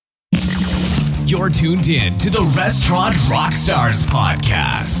You're tuned in to the Restaurant Rockstars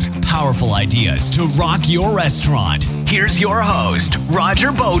podcast. Powerful ideas to rock your restaurant. Here's your host, Roger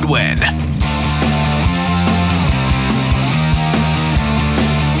Beaudoin.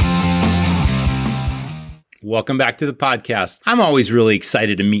 Welcome back to the podcast. I'm always really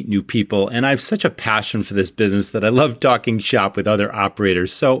excited to meet new people, and I have such a passion for this business that I love talking shop with other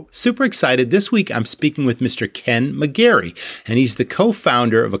operators. So super excited. This week, I'm speaking with Mr. Ken McGarry, and he's the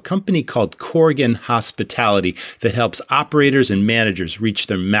co-founder of a company called Corrigan Hospitality that helps operators and managers reach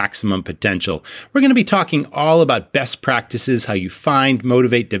their maximum potential. We're going to be talking all about best practices, how you find,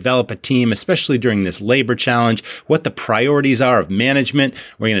 motivate, develop a team, especially during this labor challenge, what the priorities are of management.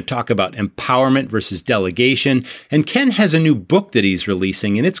 We're going to talk about empowerment versus delegation. And Ken has a new book that he's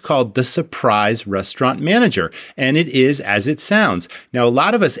releasing, and it's called The Surprise Restaurant Manager. And it is as it sounds. Now, a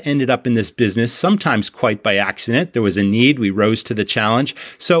lot of us ended up in this business, sometimes quite by accident. There was a need. We rose to the challenge.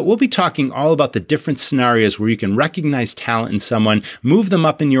 So we'll be talking all about the different scenarios where you can recognize talent in someone, move them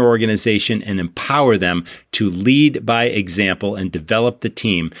up in your organization, and empower them to lead by example and develop the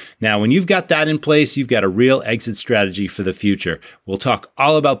team. Now, when you've got that in place, you've got a real exit strategy for the future. We'll talk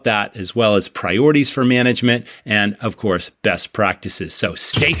all about that, as well as priorities for management and, of course, best practices. So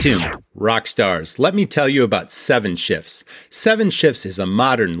stay tuned. Rockstars, let me tell you about 7 Shifts. 7 Shifts is a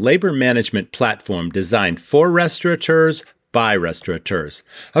modern labor management platform designed for restaurateurs by restaurateurs.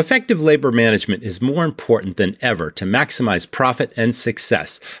 Effective labor management is more important than ever to maximize profit and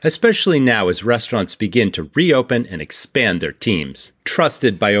success, especially now as restaurants begin to reopen and expand their teams.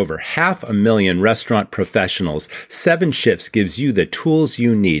 Trusted by over 500,000 restaurant professionals, 7 Shifts gives you the tools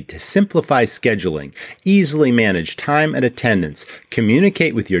you need to simplify scheduling, easily manage time and attendance,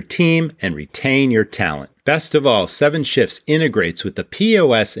 communicate with your team, and retain your talent. Best of all, 7 Shifts integrates with the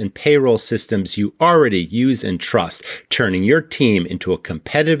POS and payroll systems you already use and trust, turning your team into a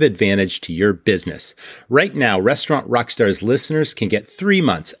competitive advantage to your business. Right now, Restaurant Rockstars listeners can get 3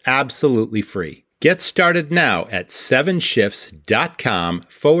 months absolutely free. Get started now at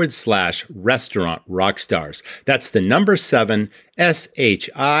 7shifts.com/restaurant rockstars. That's the number 7,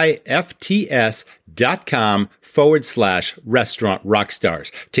 SHIFTS.com/restaurant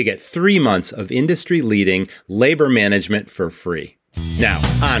rockstars to get 3 months of industry leading labor management for free. Now,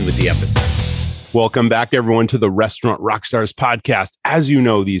 on with the episode. Welcome back, everyone, to the Restaurant Rockstars podcast. As you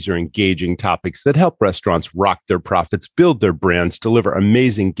know, these are engaging topics that help restaurants rock their profits, build their brands, deliver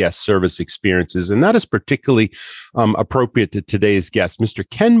amazing guest service experiences. And that is particularly appropriate to today's guest. Mr.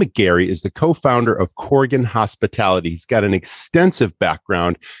 Ken McGarry is the co-founder of Corrigan Hospitality. He's got an extensive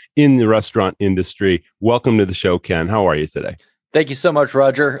background in the restaurant industry. Welcome to the show, Ken. How are you today? Thank you so much,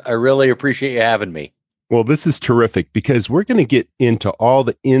 Roger. I really appreciate you having me. Well, this is terrific because we're going to get into all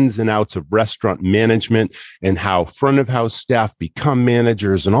the ins and outs of restaurant management and how front of house staff become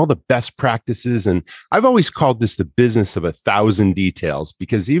managers and all the best practices. And I've always called this the business of 1,000 details,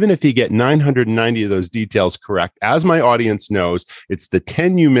 because even if you get 990 of those details correct, as my audience knows, it's the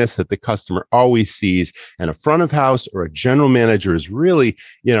 10 you miss that the customer always sees. And a front of house or a general manager is really,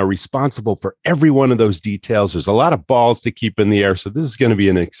 responsible for every one of those details. There's a lot of balls to keep in the air. So this is going to be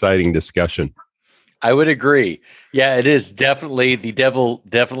an exciting discussion. I would agree. Yeah, it is definitely, the devil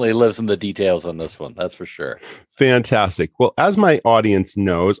definitely lives in the details on this one. That's for sure. Fantastic. Well, as my audience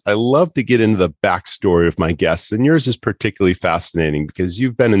knows, I love to get into the backstory of my guests, and yours is particularly fascinating because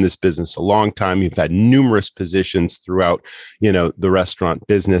you've been in this business a long time. You've had numerous positions throughout, the restaurant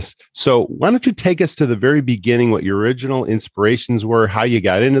business. So why don't you take us to the very beginning, what your original inspirations were, how you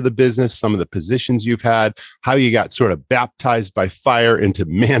got into the business, some of the positions you've had, how you got sort of baptized by fire into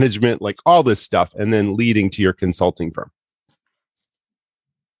management, like all this stuff, and then leading to your consulting firm.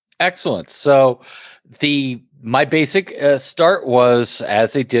 Excellent. So my basic start was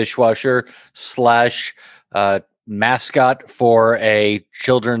as a dishwasher / mascot for a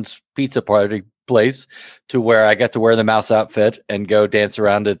children's pizza party place, to where I got to wear the mouse outfit and go dance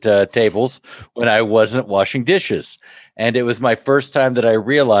around at tables when I wasn't washing dishes. And it was my first time that I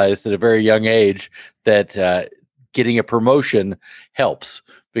realized at a very young age that getting a promotion helps,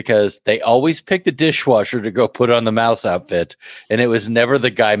 because they always pick the dishwasher to go put on the mouse outfit, and it was never the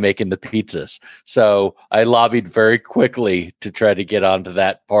guy making the pizzas. So I lobbied very quickly to try to get onto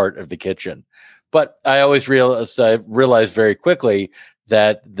that part of the kitchen. But I always realized very quickly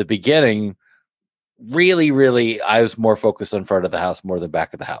that the beginning, really, I was more focused on front of the house more than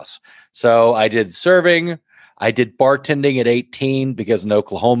back of the house. So I did serving. I did bartending at 18, because in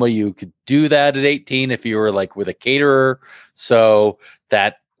Oklahoma, you could do that at 18 if you were like with a caterer. So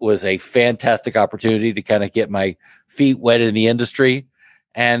that was a fantastic opportunity to kind of get my feet wet in the industry.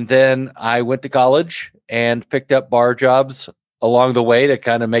 And then I went to college and picked up bar jobs along the way to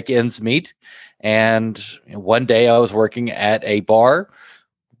kind of make ends meet. And one day I was working at a bar.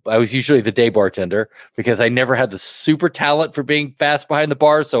 I was usually the day bartender because I never had the super talent for being fast behind the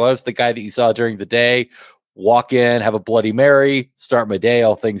bar. So I was the guy that you saw during the day, walk in, have a Bloody Mary, start my day,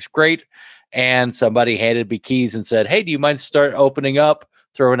 all things great. And somebody handed me keys and said, "Hey, do you mind start opening up,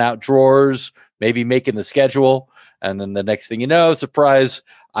 throwing out drawers, maybe making the schedule?" And then the next thing you know, surprise,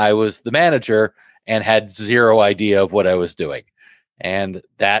 I was the manager and had zero idea of what I was doing. And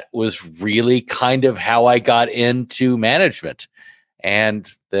that was really kind of how I got into management. And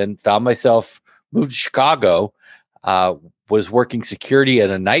then found myself moved to Chicago, was working security at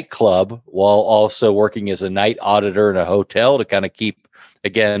a nightclub while also working as a night auditor in a hotel to kind of keep,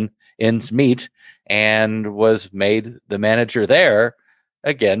 again, ends meet, and was made the manager there,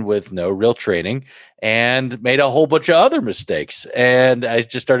 again, with no real training, and made a whole bunch of other mistakes. And I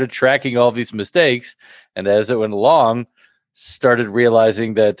just started tracking all these mistakes. And as it went along, started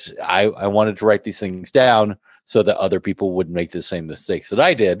realizing that I wanted to write these things down so that other people wouldn't make the same mistakes that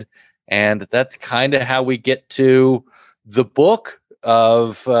I did. And that's kind of how we get to the book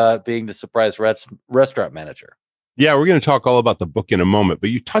of being the surprise restaurant manager. Yeah, we're going to talk all about the book in a moment, but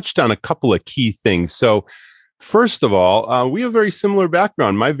you touched on a couple of key things. So first of all, we have a very similar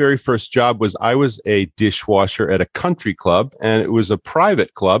background. My very first job was I was a dishwasher at a country club, and it was a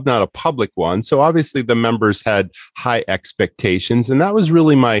private club, not a public one. So obviously the members had high expectations, and that was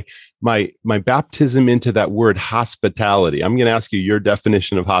really my baptism into that word hospitality. I'm going to ask you your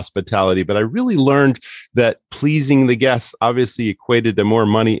definition of hospitality, but I really learned that pleasing the guests obviously equated to more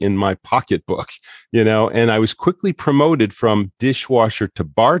money in my pocketbook, and I was quickly promoted from dishwasher to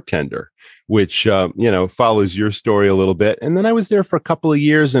bartender, which, follows your story a little bit. And then I was there for a couple of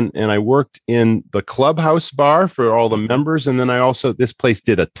years and I worked in the clubhouse bar for all the members. And then this place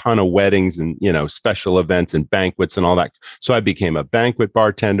did a ton of weddings and, special events and banquets and all that. So I became a banquet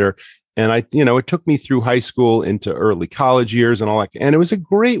bartender. And it took me through high school into early college years and all that. And it was a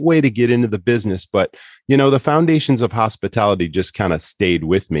great way to get into the business. But, the foundations of hospitality just kind of stayed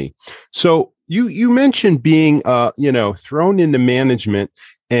with me. So you mentioned being, thrown into management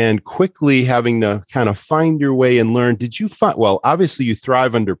and quickly having to kind of find your way and learn. Did you find, well, obviously you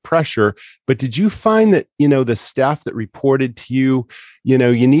thrive under pressure, but did you find that, the staff that reported to you,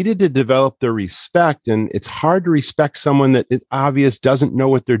 you needed to develop their respect, and it's hard to respect someone that it's obvious doesn't know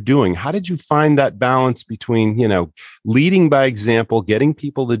what they're doing. How did you find that balance between, leading by example, getting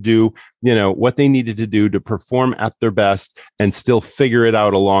people to do, what they needed to do to perform at their best and still figure it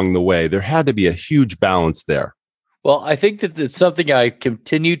out along the way? There had to be a huge balance there. Well, I think that it's something I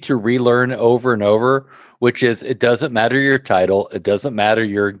continue to relearn over and over, which is it doesn't matter your title. It doesn't matter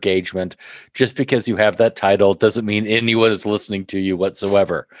your engagement. Just because you have that title doesn't mean anyone is listening to you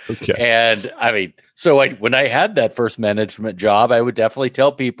whatsoever. Okay. And I mean, when I had that first management job, I would definitely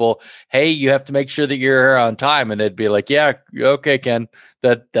tell people, "Hey, you have to make sure that you're here on time." And they'd be like, "Yeah, okay, Ken,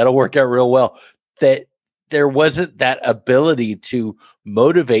 that'll work out real well." That there wasn't that ability to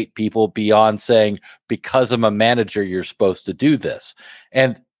motivate people beyond saying, because I'm a manager, you're supposed to do this.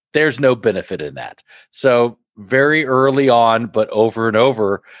 And there's no benefit in that. So very early on, but over and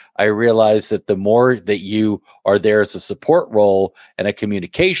over, I realized that the more that you are there as a support role and a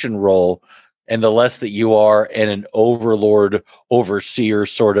communication role, and the less that you are in an overlord, overseer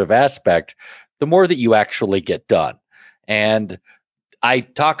sort of aspect, the more that you actually get done. And I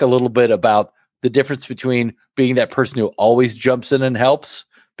talk a little bit about the difference between being that person who always jumps in and helps,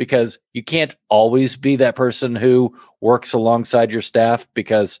 because you can't always be that person who works alongside your staff,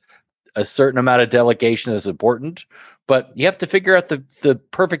 because a certain amount of delegation is important, but you have to figure out the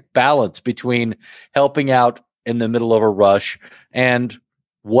perfect balance between helping out in the middle of a rush and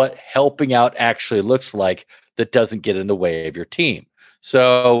what helping out actually looks like that doesn't get in the way of your team.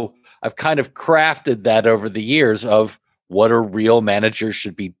 So I've kind of crafted that over the years of what a real manager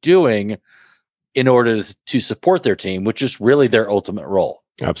should be doing in order to support their team, which is really their ultimate role.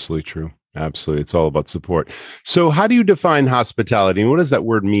 Absolutely true. Absolutely. It's all about support. So how do you define hospitality, and what does that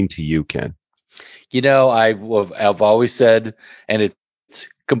word mean to you, Ken? I've always said, and it's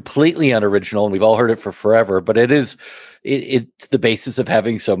completely unoriginal, and we've all heard it for forever, but it's the basis of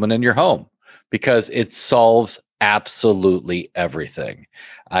having someone in your home, because it solves absolutely everything.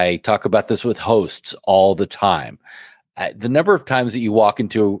 I talk about this with hosts all the time. The number of times that you walk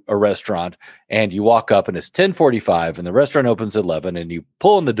into a restaurant and you walk up and it's 10:45 and the restaurant opens at 11, and you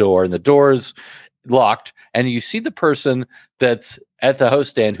pull in the door and the door is locked, and you see the person that's at the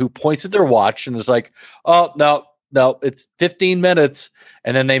host stand who points at their watch and is like, "Oh, no, it's 15 minutes."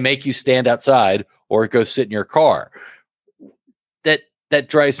 And then they make you stand outside or go sit in your car. That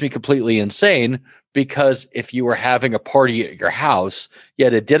drives me completely insane, Because if you were having a party at your house, you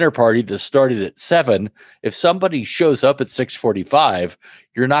had a dinner party that started at 7. If somebody shows up at 6:45,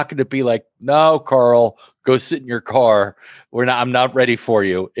 you're not going to be like, "No, Carl, go sit in your car. I'm not ready for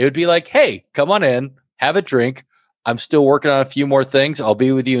you." It would be like, "Hey, come on in, have a drink. I'm still working on a few more things. I'll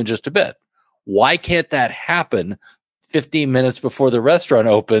be with you in just a bit." Why can't that happen 15 minutes before the restaurant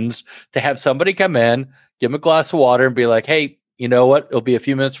opens, to have somebody come in, give them a glass of water and be like, "Hey, you know what? It'll be a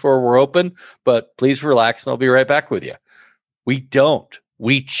few minutes before we're open, but please relax and I'll be right back with you." We don't.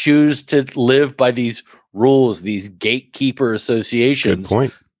 We choose to live by these rules, these gatekeeper associations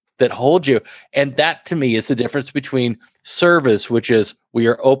that hold you. And that, to me, is the difference between service, which is we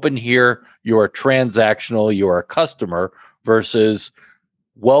are open here, you are transactional, you are a customer, versus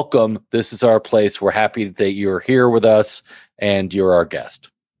welcome, this is our place, we're happy that you're here with us and you're our guest.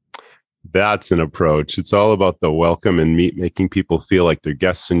 That's an approach. It's all about the welcome and making people feel like they're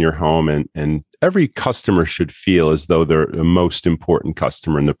guests in your home. And every customer should feel as though they're the most important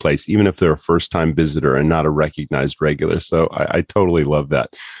customer in the place, even if they're a first-time visitor and not a recognized regular. So I totally love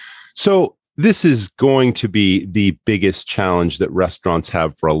that. So this is going to be the biggest challenge that restaurants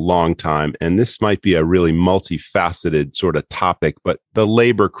have for a long time. And this might be a really multifaceted sort of topic, but the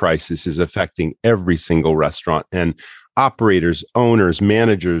labor crisis is affecting every single restaurant. And operators, owners,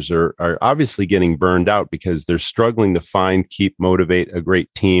 managers are obviously getting burned out because they're struggling to keep, motivate a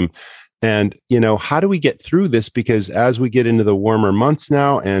great team. And, how do we get through this? Because as we get into the warmer months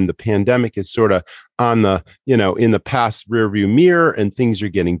now and the pandemic is sort of on the, in the past rearview mirror, and things are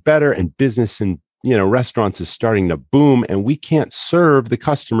getting better, and business and, restaurants is starting to boom, and we can't serve the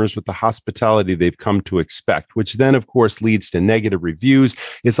customers with the hospitality they've come to expect, which then, of course, leads to negative reviews.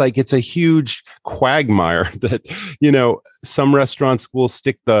 It's like it's a huge quagmire that, some restaurants will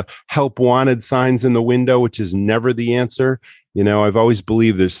stick the help wanted signs in the window, which is never the answer. I've always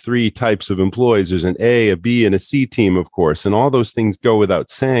believed there's 3 types of employees. There's an A, a B, and a C team, of course. And all those things go without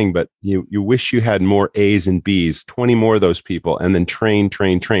saying, but you wish you had more A's and B's, 20 more of those people, and then train.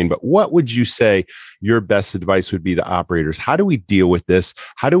 But what would you say your best advice would be to operators? How do we deal with this?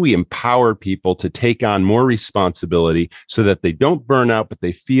 How do we empower people to take on more responsibility so that they don't burn out, but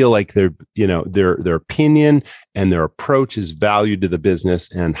they feel like their opinion and their approach is valued to the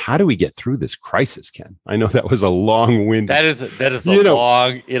business? And how do we get through this crisis, Ken? I know that was a long-winded. That is a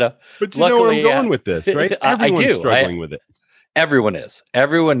long, But you know where I'm going with this, right? Everyone's struggling with it. Everyone is.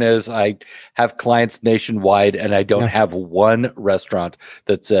 I have clients nationwide, and I don't have one restaurant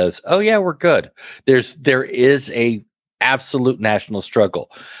that says, "Oh yeah, we're good." There is a absolute national struggle.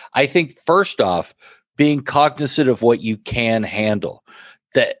 I think, first off, being cognizant of what you can handle.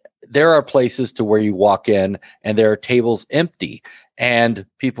 That there are places to where you walk in and there are tables empty, and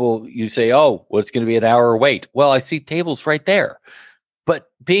you say, "Oh, well, it's going to be an hour wait." Well, I see tables right there.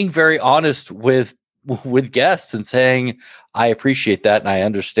 But being very honest with guests and saying, "I appreciate that, and I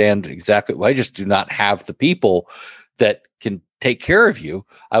understand exactly. I just do not have the people that can take care of you.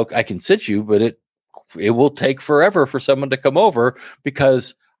 I can sit you, but it will take forever for someone to come over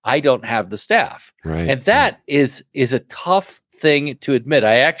because I don't have the staff." Right. And that is a tough thing to admit.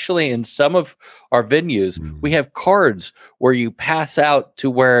 I actually, in some of our venues, we have cards where you pass out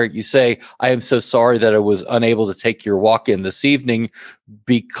to where you say, "I am so sorry that I was unable to take your walk-in this evening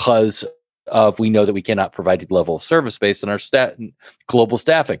because we know that we cannot provide you the level of service based on our global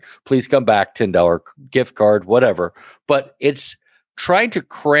staffing. Please come back, $10 gift card, whatever." But it's trying to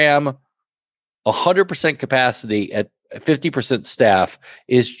cram 100% capacity at 50% staff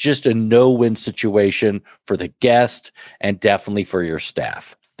is just a no-win situation for the guest and definitely for your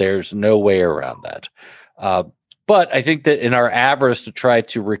staff. There's no way around that. But I think that in our avarice to try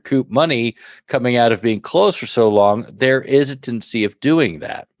to recoup money coming out of being closed for so long, there is a tendency of doing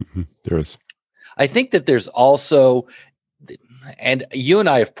that. Mm-hmm. There is. I think that there's also, and you and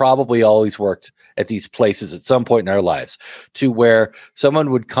I have probably always worked at these places at some point in our lives, to where someone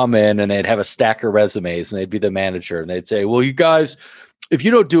would come in and they'd have a stack of resumes and they'd be the manager and they'd say, "Well, you guys, if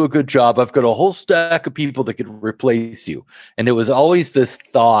you don't do a good job, I've got a whole stack of people that could replace you." And it was always this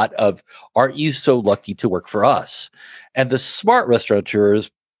thought of, "Aren't you so lucky to work for us?" And the smart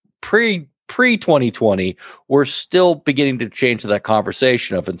restaurateurs pre-2020 were still beginning to change that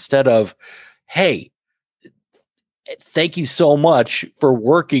conversation of, instead of, "Hey, thank you so much for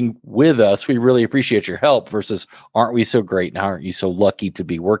working with us. We really appreciate your help," versus, "Aren't we so great and aren't you so lucky to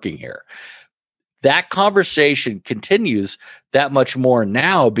be working here?" That conversation continues that much more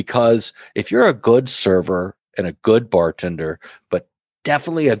now, because if you're a good server and a good bartender, but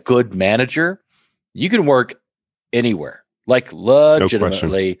definitely a good manager, you can work anywhere. Like,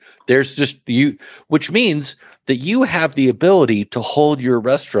 legitimately, there's just you, which means that you have the ability to hold your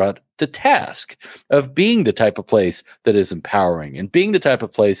restaurant the task of being the type of place that is empowering and being the type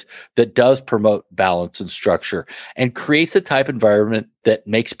of place that does promote balance and structure and creates a type of environment that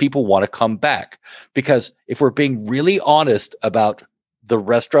makes people want to come back. Because if we're being really honest about the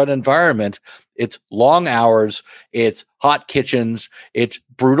restaurant environment, it's long hours, it's hot kitchens, it's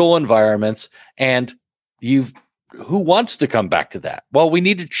brutal environments, and who wants to come back to that? Well, we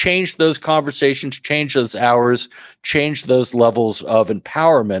need to change those conversations, change those hours, change those levels of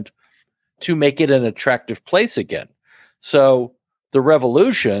empowerment to make it an attractive place again. So the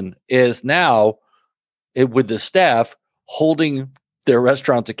revolution is now with the staff holding their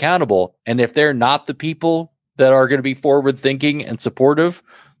restaurants accountable. And if they're not the people that are going to be forward thinking and supportive,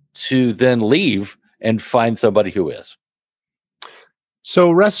 to then leave and find somebody who is.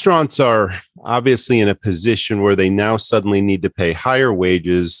 So restaurants are obviously in a position where they now suddenly need to pay higher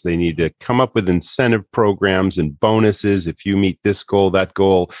wages. They need to come up with incentive programs and bonuses. If you meet this goal, that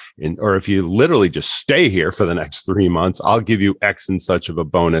goal, or if you literally just stay here for the next 3 months, I'll give you X and such of a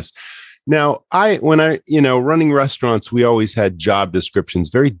bonus. Now, when running restaurants, we always had job descriptions,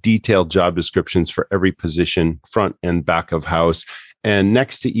 very detailed job descriptions for every position, front and back of house. And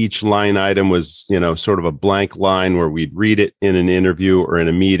next to each line item was, sort of a blank line where we'd read it in an interview or in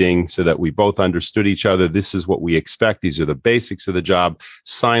a meeting so that we both understood each other. This is what we expect. These are the basics of the job.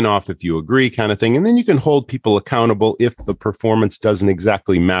 Sign off if you agree, kind of thing. And then you can hold people accountable if the performance doesn't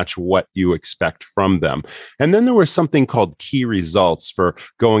exactly match what you expect from them. And then there was something called key results for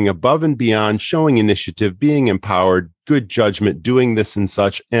going above and beyond, showing initiative, being empowered, good judgment, doing this and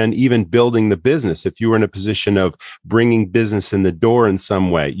such, and even building the business. If you were in a position of bringing business in the door in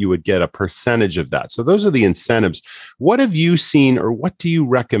some way, you would get a percentage of that. So those are the incentives. What have you seen, or what do you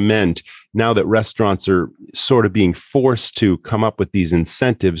recommend now that restaurants are sort of being forced to come up with these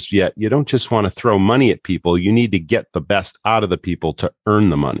incentives, yet you don't just want to throw money at people, you need to get the best out of the people to earn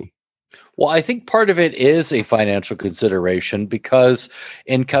the money? Well, I think part of it is a financial consideration because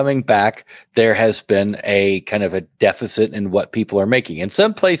in coming back, there has been a kind of a deficit in what people are making. In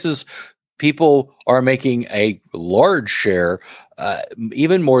some places, people are making a large share,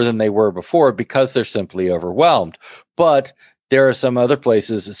 even more than they were before, because they're simply overwhelmed. But there are some other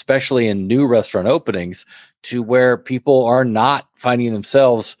places, especially in new restaurant openings, to where people are not finding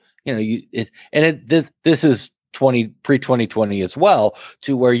themselves, this is pre-2020 as well,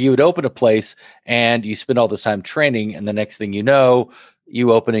 to where you would open a place and you spend all this time training, and the next thing you know,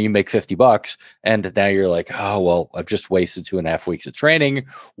 you open and you make $50, and now you're like, oh, well, I've just wasted 2.5 weeks of training.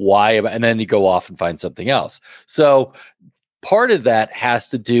 Why? And then you go off and find something else. So part of that has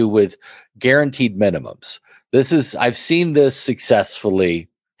to do with guaranteed minimums. I've seen this successfully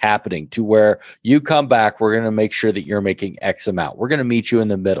happening to where you come back, we're going to make sure that you're making X amount. We're going to meet you in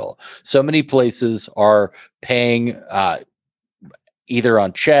the middle. So many places are paying either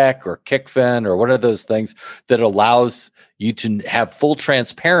on check or Kickfin or one of those things that allows you to have full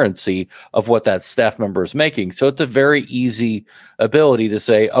transparency of what that staff member is making. So it's a very easy ability to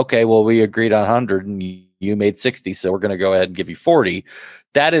say, okay, well, we agreed on 100 and you made 60, so we're going to go ahead and give you 40.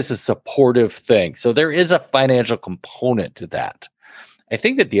 That is a supportive thing. So there is a financial component to that. I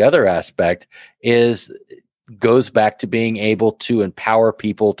think that the other aspect goes back to being able to empower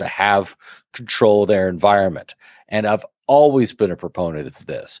people to have control of their environment. And I've always been a proponent of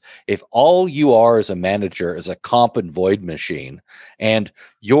this. If all you are as a manager is a comp and void machine, and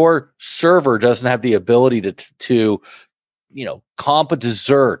your server doesn't have the ability to comp a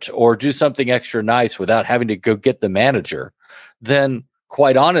dessert or do something extra nice without having to go get the manager, then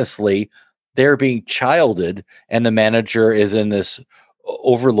quite honestly, they're being childed, and the manager is in this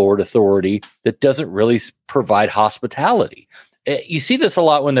overlord authority that doesn't really provide hospitality. You see this a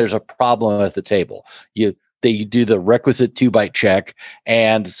lot when there's a problem at the table. You do the requisite 2-bite check,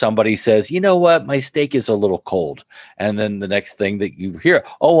 and somebody says, you know what, my steak is a little cold. And then the next thing that you hear,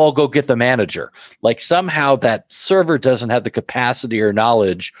 oh, I'll go get the manager. Like somehow that server doesn't have the capacity or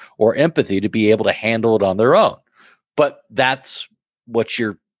knowledge or empathy to be able to handle it on their own. But that's what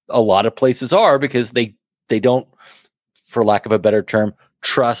a lot of places are, because they don't, for lack of a better term,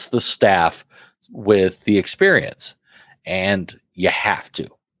 trust the staff with the experience. And you have to.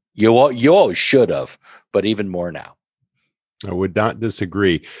 You always should have, but even more now. I would not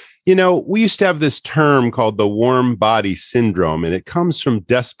disagree. We used to have this term called the warm body syndrome, and it comes from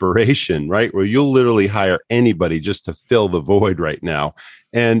desperation, right? Where you'll literally hire anybody just to fill the void right now.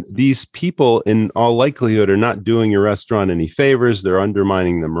 And these people, in all likelihood, are not doing your restaurant any favors. They're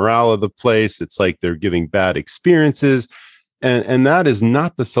undermining the morale of the place. It's like they're giving bad experiences. And that is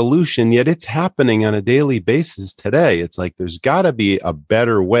not the solution, yet it's happening on a daily basis today. It's like there's got to be a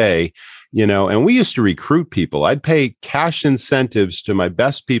better way And we used to recruit people. I'd pay cash incentives to my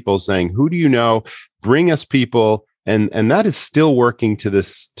best people saying, who do you know? Bring us people. And that is still working to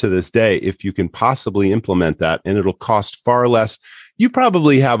this day, if you can possibly implement that, and it'll cost far less. You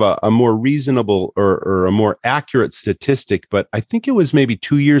probably have a more reasonable or a more accurate statistic, but I think it was maybe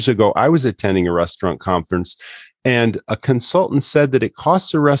 2 years ago, I was attending a restaurant conference, and a consultant said that it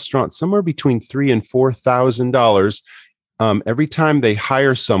costs a restaurant somewhere between $3,000 and $4,000 every time they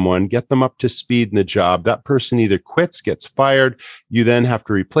hire someone, get them up to speed in the job. That person either quits, gets fired. You then have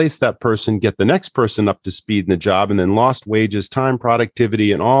to replace that person, get the next person up to speed in the job, and then lost wages, time,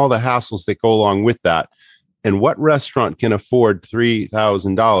 productivity, and all the hassles that go along with that. And what restaurant can afford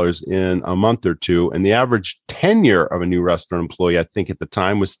 $3,000 in a month or two? And the average tenure of a new restaurant employee, I think at the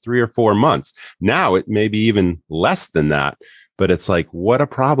time, was 3 or 4 months. Now it may be even less than that. But it's like, what a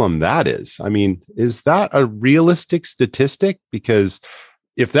problem that is. I mean, is that a realistic statistic? Because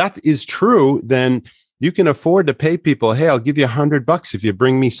if that is true, then you can afford to pay people, hey, I'll give you $100 if you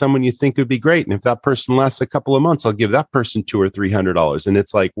bring me someone you think would be great. And if that person lasts a couple of months, I'll give that person $200 or $300. And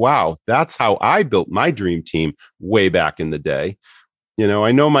it's like, wow, that's how I built my dream team way back in the day.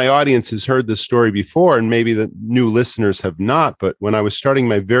 I know my audience has heard this story before, and maybe the new listeners have not. But when I was starting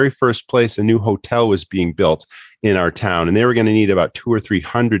my very first place, a new hotel was being built in our town, and they were going to need about 200 or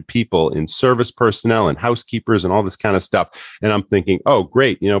 300 people in service personnel and housekeepers and all this kind of stuff. And I'm thinking, oh,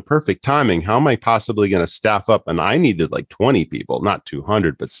 great, perfect timing. How am I possibly going to staff up? And I needed like 20 people, not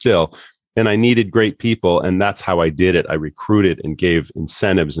 200, but still. And I needed great people. And that's how I did it. I recruited and gave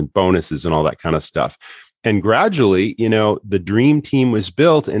incentives and bonuses and all that kind of stuff. And gradually, the dream team was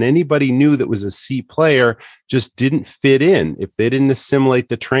built, and anybody new that was a C player just didn't fit in. If they didn't assimilate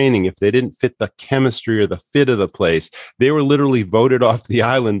the training, if they didn't fit the chemistry or the fit of the place, they were literally voted off the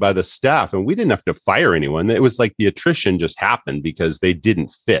island by the staff. And we didn't have to fire anyone. It was like the attrition just happened because they didn't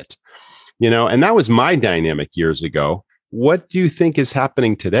fit, and that was my dynamic years ago. What do you think is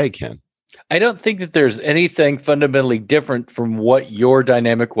happening today, Ken? I don't think that there's anything fundamentally different from what your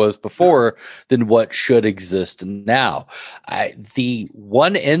dynamic was before than what should exist now. The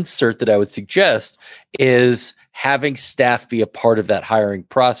one insert that I would suggest is having staff be a part of that hiring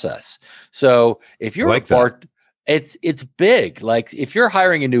process. So if you're it's big. Like if you're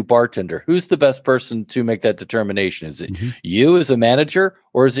hiring a new bartender, who's the best person to make that determination? Is it you as a manager,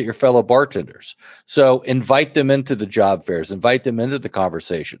 or is it your fellow bartenders? So invite them into the job fairs, invite them into the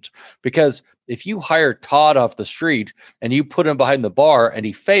conversations. Because if you hire Todd off the street and you put him behind the bar and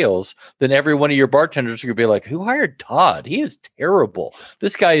he fails, then every one of your bartenders are going to be like, who hired Todd? He is terrible.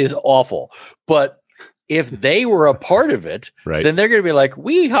 This guy is awful. But if they were a part of it, right, then they're going to be like,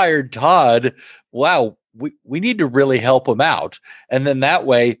 we hired Todd. Wow. We need to really help them out. And then that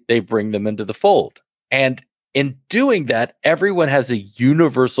way they bring them into the fold. And in doing that, everyone has a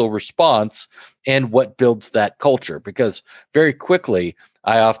universal response and what builds that culture. Because very quickly,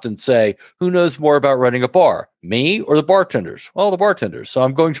 I often say, who knows more about running a bar, me or the bartenders? Well, the bartenders. So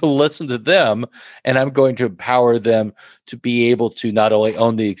I'm going to listen to them, and I'm going to empower them to be able to not only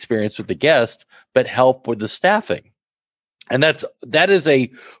own the experience with the guest, but help with the staffing. And that is I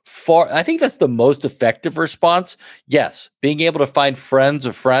think that's the most effective response. Yes, being able to find friends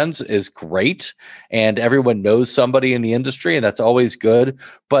of friends is great, and everyone knows somebody in the industry, and that's always good.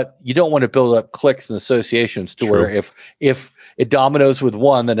 But you don't want to build up cliques and associations to where if it dominoes with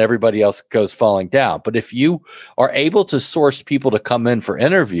one, then everybody else goes falling down. But if you are able to source people to come in for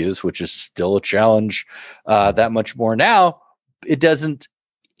interviews, which is still a challenge that much more now, it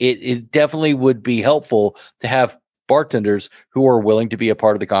definitely would be helpful to have bartenders who are willing to be a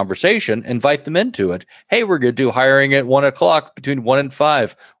part of the conversation, invite them into it. Hey, we're going to do hiring at 1:00 between 1 and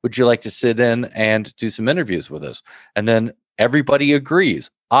 5. Would you like to sit in and do some interviews with us? And then everybody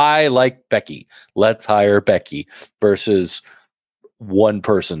agrees. I like Becky. Let's hire Becky, versus one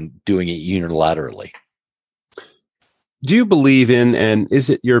person doing it unilaterally. Do you believe in, and is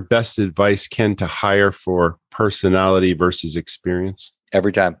it your best advice, Ken, to hire for personality versus experience?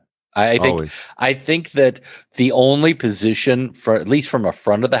 Every time. I think that the only position, for at least from a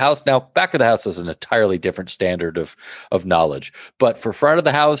front of the house, now back of the house is an entirely different standard of knowledge, but for front of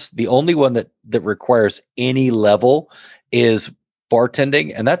the house, the only one that requires any level is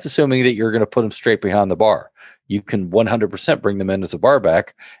bartending, and that's assuming that you're going to put them straight behind the bar. You can 100% bring them in as a bar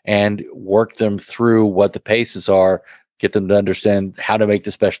back and work them through what the paces are, get them to understand how to make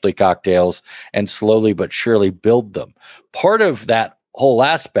the specialty cocktails, and slowly but surely build them. Part of that whole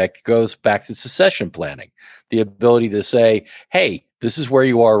aspect goes back to succession planning, the ability to say, hey, this is where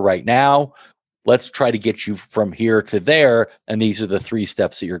you are right now. Let's try to get you from here to there. And these are the 3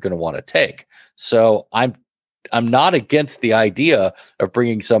 steps that you're going to want to take. So I'm I'm not against the idea of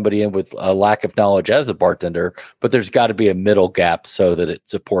bringing somebody in with a lack of knowledge as a bartender, but there's got to be a middle gap so that it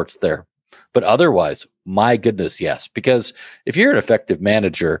supports there. But otherwise, my goodness, yes. Because if you're an effective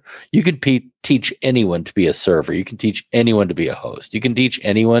manager, you can teach anyone to be a server. You can teach anyone to be a host. You can teach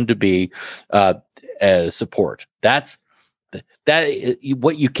anyone to be a support.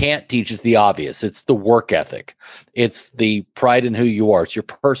 What you can't teach is the obvious. It's the work ethic. It's the pride in who you are. It's your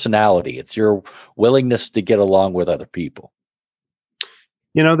personality. It's your willingness to get along with other people.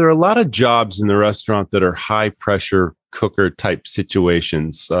 There are a lot of jobs in the restaurant that are high pressure cooker type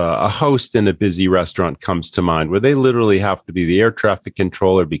situations. A host in a busy restaurant comes to mind, where they literally have to be the air traffic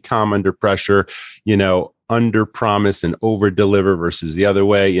controller, be calm under pressure, under promise and over deliver versus the other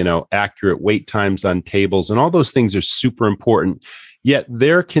way, accurate wait times on tables, and all those things are super important. Yet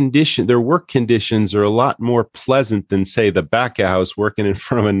their work conditions are a lot more pleasant than, say, the back of house working in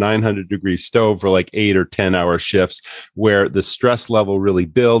front of a 900-degree stove for like 8 or 10-hour shifts, where the stress level really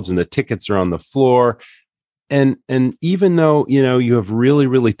builds and the tickets are on the floor. And even though, you have really,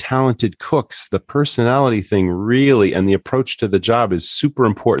 really talented cooks, the personality thing really, and the approach to the job is super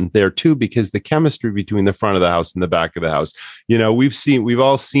important there too, because the chemistry between the front of the house and the back of the house, we've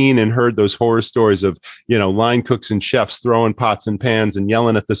all seen and heard those horror stories of, line cooks and chefs throwing pots and pans and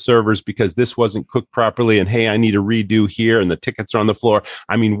yelling at the servers because this wasn't cooked properly. And, hey, I need a redo here. And the tickets are on the floor.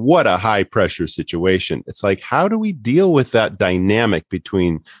 I mean, what a high pressure situation. It's like, how do we deal with that dynamic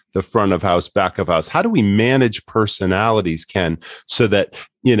between the front of house, back of house? How do we manage personalities, Ken, so that,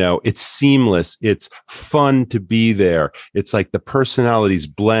 it's seamless, it's fun to be there? It's like the personalities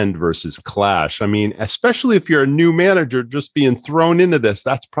blend versus clash. I mean, especially if you're a new manager just being thrown into this,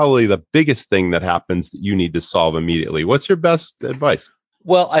 that's probably the biggest thing that happens that you need to solve immediately. What's your best advice?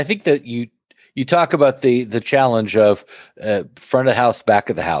 Well, I think that you talk about the challenge of front of the house, back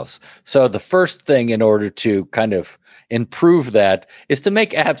of the house. So the first thing in order to kind of improve that is to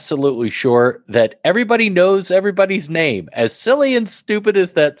make absolutely sure that everybody knows everybody's name. As silly and stupid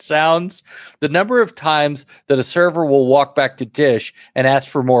as that sounds, the number of times that a server will walk back to dish and ask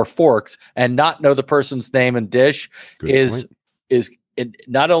for more forks and not know the person's name and dish is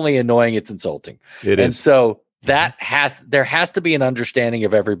not only annoying, it's insulting. It is. And so there has to be an understanding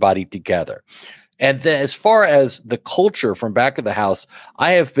of everybody together. And as far as the culture from back of the house,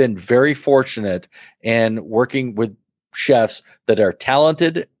 I have been very fortunate in working with chefs that are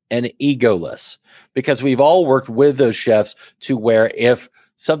talented and egoless, because we've all worked with those chefs to where if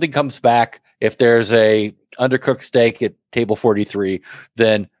something comes back, if there's a undercooked steak at table 43,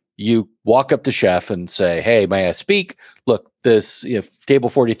 then you walk up to chef and say, "Hey, may I speak? Look, this table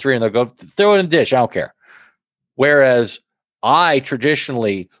 43," and they'll go, "Throw it in the dish. I don't care." Whereas I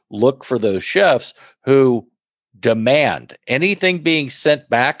traditionally look for those chefs who demand anything being sent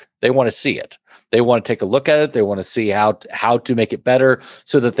back. They want to see it. They want to take a look at it. They want to see how to make it better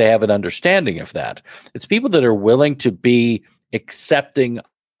so that they have an understanding of that. It's people that are willing to be accepting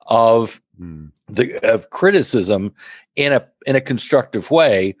of of criticism in a constructive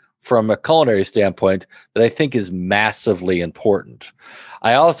way from a culinary standpoint that I think is massively important.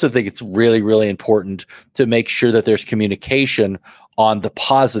 I also think it's really, really important to make sure that there's communication on the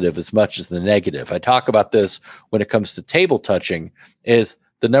positive as much as the negative. I talk about this when it comes to table touching, is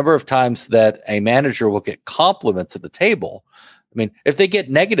the number of times that a manager will get compliments at the table. I mean, if they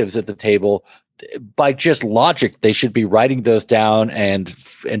get negatives at the table, by just logic, they should be writing those down and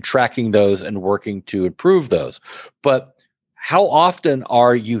tracking those and working to improve those. But how often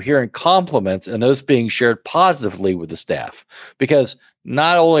are you hearing compliments and those being shared positively with the staff? Because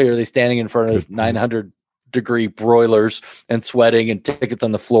not only are they standing in front of 900-degree broilers and sweating and tickets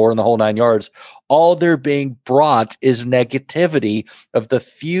on the floor and the whole 9 yards, all they're being brought is negativity of the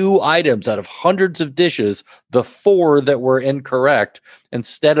few items out of hundreds of dishes, the 4 that were incorrect,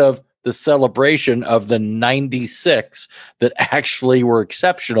 instead of the celebration of the 96 that actually were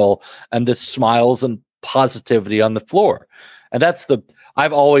exceptional and the smiles and positivity on the floor. And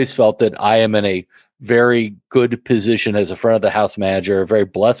I've always felt that I am in a very good position as a front of the house manager, a very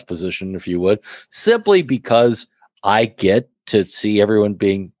blessed position, if you would, simply because I get to see everyone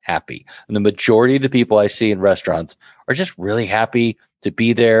being happy. And the majority of the people I see in restaurants are just really happy to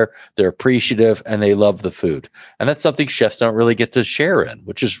be there. They're appreciative and they love the food. And that's something chefs don't really get to share in,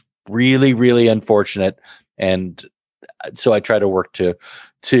 which is really, really unfortunate. And so I try to work to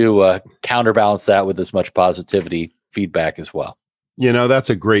counterbalance that with as much positivity feedback as well. That's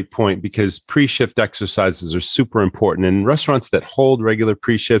a great point, because pre-shift exercises are super important. And restaurants that hold regular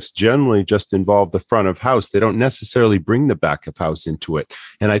pre-shifts generally just involve the front of house. They don't necessarily bring the back of house into it.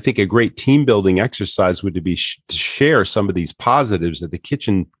 And I think a great team building exercise would be to share some of these positives that the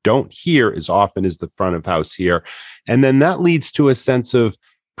kitchen don't hear as often as the front of house here. And then that leads to a sense of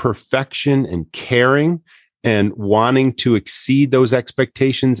perfection and caring and wanting to exceed those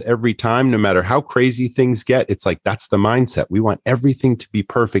expectations every time, no matter how crazy things get. It's like, that's the mindset. We want everything to be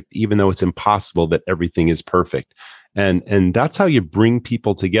perfect, even though it's impossible that everything is perfect. And that's how you bring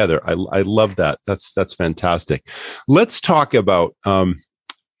people together. I love that. That's fantastic. Let's talk about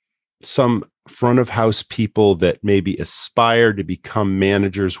some front of house people that maybe aspire to become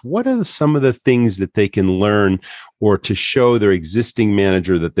managers. What are some of the things that they can learn or to show their existing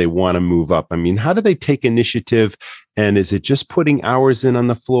manager that they want to move up? I mean, how do they take initiative? And is it just putting hours in on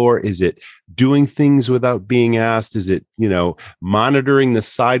the floor? Is it doing things without being asked? Is it, monitoring the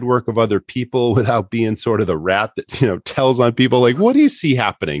side work of other people without being sort of the rat that, tells on people? Like, what do you see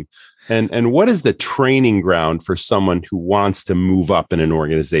happening? And what is the training ground for someone who wants to move up in an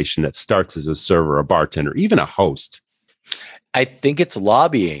organization that starts as a server, a bartender, even a host? I think it's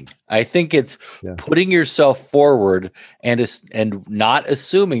lobbying. I think it's putting yourself forward and not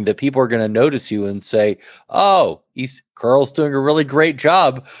assuming that people are going to notice you and say, "Oh, Carl's doing a really great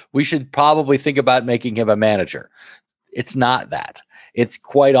job. We should probably think about making him a manager." It's not that. It's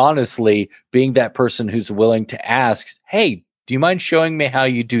quite honestly being that person who's willing to ask, "Hey, do you mind showing me how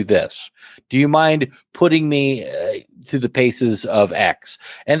you do this? Do you mind putting me through the paces of X?"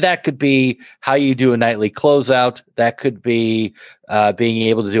 And that could be how you do a nightly closeout. That could be being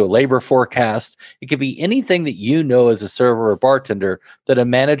able to do a labor forecast. It could be anything that you know as a server or bartender that a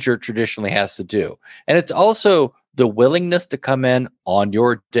manager traditionally has to do. And it's also the willingness to come in on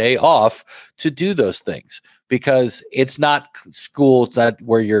your day off to do those things, because it's not school, it's not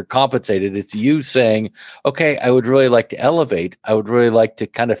where you're compensated. It's you saying, okay, I would really like to elevate. I would really like to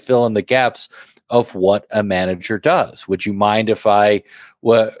kind of fill in the gaps of what a manager does. Would you mind if I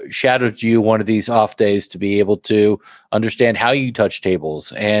shadowed you one of these off days to be able to understand how you touch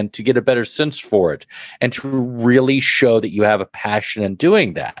tables and to get a better sense for it and to really show that you have a passion in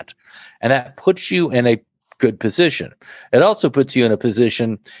doing that? And that puts you in a good position. It also puts you in a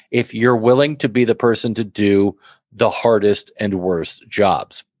position if you're willing to be the person to do the hardest and worst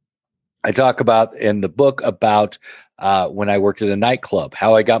jobs. I talk about in the book about when I worked at a nightclub,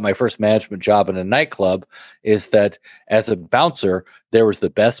 how I got my first management job in a nightclub is that as a bouncer, there was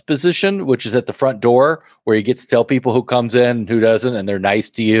the best position, which is at the front door, where you get to tell people who comes in and who doesn't, and they're nice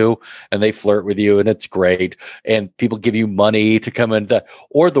to you and they flirt with you and it's great. And people give you money to come in.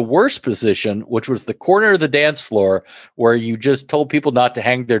 Or the worst position, which was the corner of the dance floor, where you just told people not to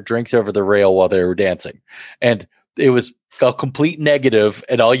hang their drinks over the rail while they were dancing. And it was a complete negative,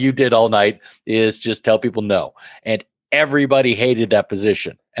 and all you did all night is just tell people no. And everybody hated that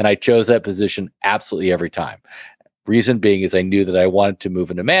position, and I chose that position absolutely every time. Reason being is I knew that I wanted to move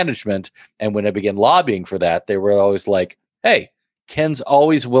into management, and when I began lobbying for that, they were always like, "Hey, Ken's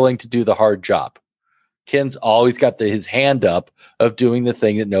always willing to do the hard job. Ken's always got his hand up of doing the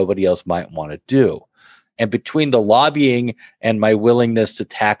thing that nobody else might want to do." And between the lobbying and my willingness to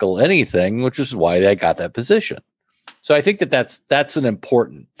tackle anything, which is why I got that position. So I think that's an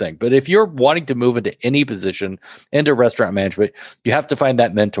important thing. But if you're wanting to move into any position, into restaurant management, you have to find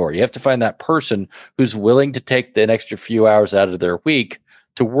that mentor. You have to find that person who's willing to take an extra few hours out of their week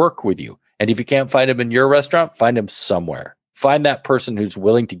to work with you. And if you can't find them in your restaurant, find them somewhere. Find that person who's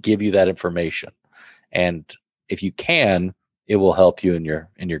willing to give you that information. And if you can, it will help you in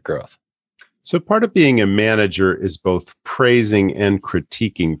your growth. So part of being a manager is both praising and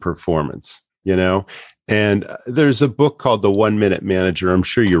critiquing performance, And there's a book called The 1 Minute Manager. I'm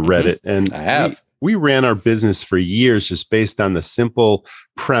sure you read it. And I have. We ran our business for years just based on the simple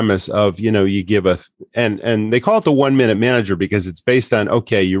premise of, you give and they call it the 1 Minute Manager because it's based on,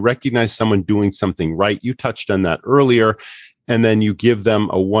 okay, you recognize someone doing something right. You touched on that earlier. And then you give them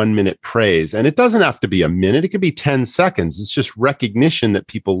a 1 minute praise. And it doesn't have to be a minute. It could be 10 seconds. It's just recognition that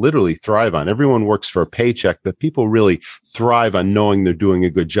people literally thrive on. Everyone works for a paycheck, but people really thrive on knowing they're doing a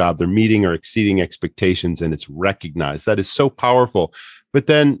good job. They're meeting or exceeding expectations, and it's recognized. That is so powerful. But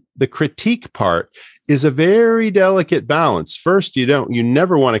then the critique part is a very delicate balance. First, you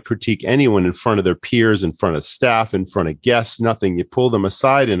never want to critique anyone in front of their peers, in front of staff, in front of guests, nothing. You pull them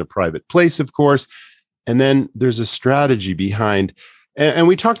aside in a private place, of course. And then there's a strategy behind, and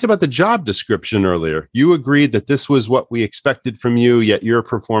we talked about the job description earlier. You agreed that this was what we expected from you, yet your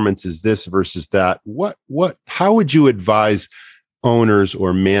performance is this versus that. How would you advise owners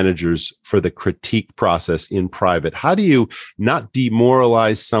or managers for the critique process in private? How do you not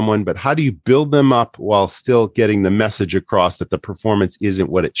demoralize someone, but how do you build them up while still getting the message across that the performance isn't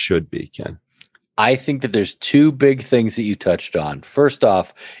what it should be, Ken? I think that there's two big things that you touched on. First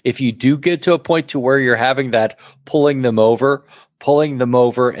off, if you do get to a point to where you're having that pulling them over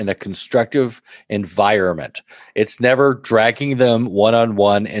in a constructive environment. It's never dragging them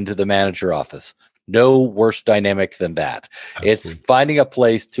one-on-one into the manager office. No worse dynamic than that. Absolutely. It's finding a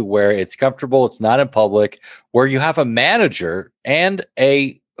place to where it's comfortable, it's not in public, where you have a manager and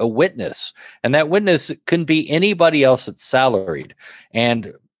a witness. And that witness can be anybody else that's salaried.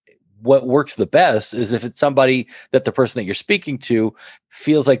 And what works the best is if it's somebody that the person that you're speaking to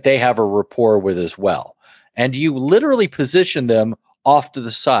feels like they have a rapport with as well. And you literally position them off to the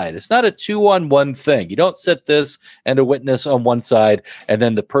side. It's not a 2-on-1 thing. You don't sit this and a witness on one side and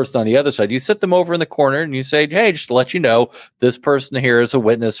then the person on the other side. You sit them over in the corner and you say, hey, just to let you know, this person here is a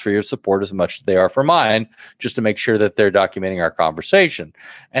witness for your support as much as they are for mine, just to make sure that they're documenting our conversation.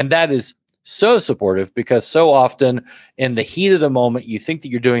 And that is so supportive, because so often in the heat of the moment, you think that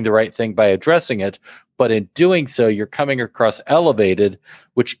you're doing the right thing by addressing it, but in doing so, you're coming across elevated,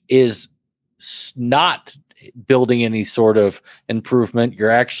 which is not building any sort of improvement.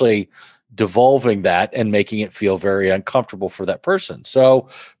 You're actually devolving that and making it feel very uncomfortable for that person. So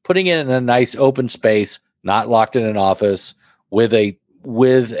putting it in a nice open space, not locked in an office with a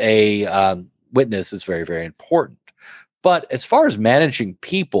witness is very, very important. But as far as managing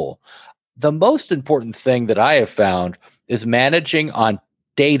people, the most important thing that I have found is managing on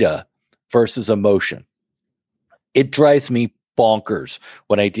data versus emotion. It drives me bonkers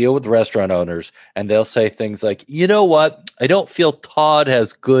when I deal with restaurant owners and they'll say things like, you know what, I don't feel Todd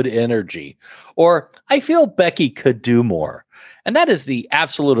has good energy, or I feel Becky could do more. And that is the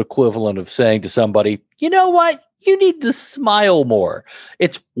absolute equivalent of saying to somebody, you know what, you need to smile more.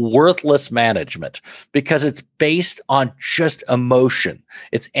 It's worthless management because it's based on just emotion.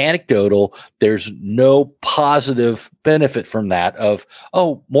 It's anecdotal. There's no positive benefit from that of,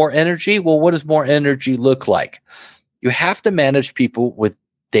 oh, more energy? Well, what does more energy look like? You have to manage people with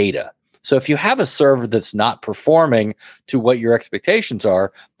data. So if you have a server that's not performing to what your expectations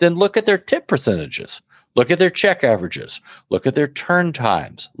are, then look at their tip percentages. Look at their check averages. Look at their turn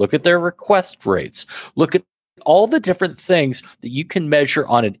times. Look at their request rates. Look at all the different things that you can measure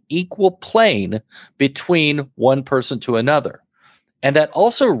on an equal plane between one person to another. And that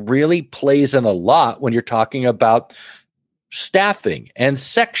also really plays in a lot when you're talking about staffing and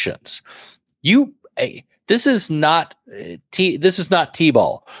sections. This is not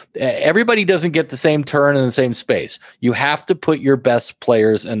T-ball. Everybody doesn't get the same turn in the same space. You have to put your best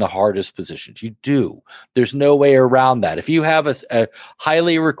players in the hardest positions. You do. There's no way around that. If you have a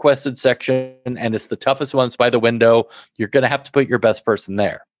highly requested section and it's the toughest ones by the window, you're going to have to put your best person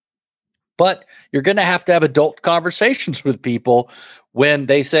there. But you're going to have adult conversations with people when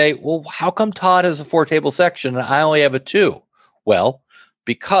they say, well, how come Todd has a 4-table section and I only have a 2? Well,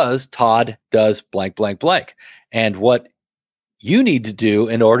 because Todd does blank, blank, blank. And what you need to do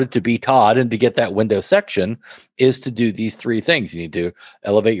in order to be Todd and to get that window section is to do these 3 things. You need to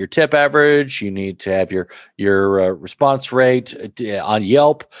elevate your tip average. You need to have your response rate on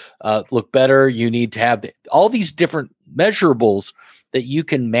Yelp look better. You need to have all these different measurables that you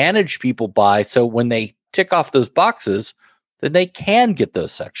can manage people by. So when they tick off those boxes, then they can get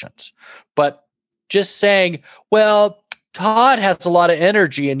those sections. But just saying, well, Todd has a lot of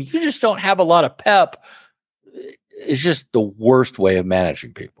energy and you just don't have a lot of pep is just the worst way of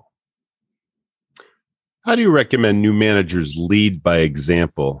managing people. How do you recommend new managers lead by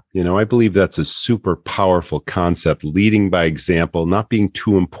example? I believe that's a super powerful concept, leading by example, not being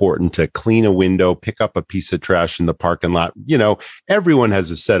too important to clean a window, pick up a piece of trash in the parking lot. Everyone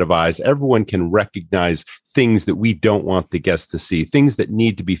has a set of eyes. Everyone can recognize things that we don't want the guests to see, things that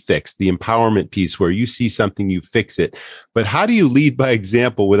need to be fixed, the empowerment piece where you see something, you fix it. But how do you lead by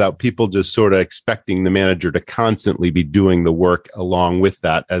example without people just sort of expecting the manager to constantly be doing the work along with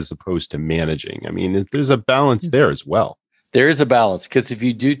that as opposed to managing? I mean, there's a balance there as well. There is a balance, because if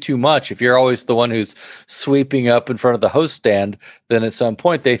you do too much, if you're always the one who's sweeping up in front of the host stand, then at some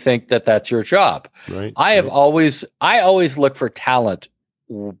point they think that that's your job. Right. I always look for talent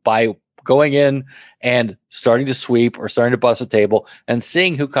by going in and starting to sweep or starting to bust a table and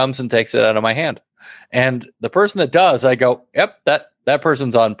seeing who comes and takes it out of my hand. And the person that does, I go, yep, that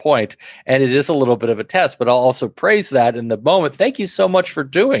person's on point. And it is a little bit of a test, but I'll also praise that in the moment. Thank you so much for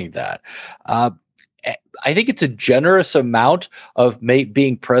doing that. I think it's a generous amount of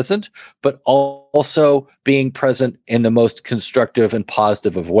being present, but also being present in the most constructive and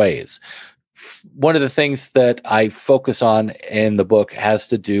positive of ways. one of the things that I focus on in the book has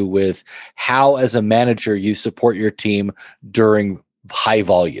to do with how, as a manager, you support your team during high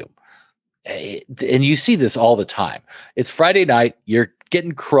volume. And you see this all the time. It's Friday night. You're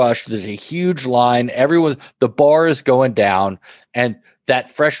getting crushed. There's a huge line. The bar is going down. And that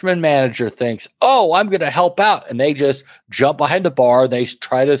freshman manager thinks, oh, I'm going to help out. And they just jump behind the bar. They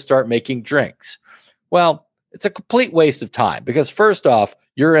try to start making drinks. Well, it's a complete waste of time because, first off,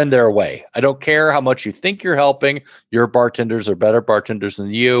 you're in their way. I don't care how much you think you're helping. Your bartenders are better bartenders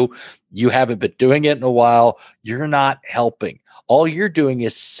than you. You haven't been doing it in a while. You're not helping. All you're doing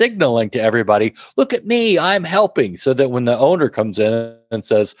is signaling to everybody, look at me, I'm helping. So that when the owner comes in and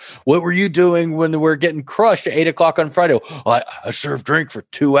says, what were you doing when we're getting crushed at 8 o'clock on Friday? Oh, I served drink for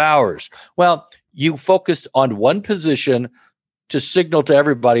 2 hours. Well, you focused on one position to signal to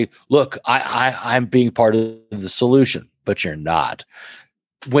everybody, look, I'm being part of the solution, but you're not.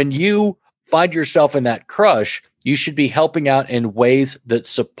 When you find yourself in that crush, you should be helping out in ways that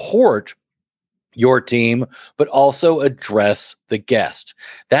support your team, but also address the guest.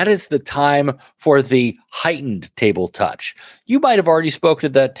 That is the time for the heightened table touch. You might have already spoken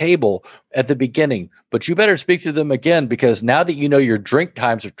to that table at the beginning, but you better speak to them again, because now that you know your drink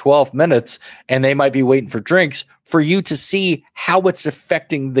times are 12 minutes and they might be waiting for drinks, for you to see how it's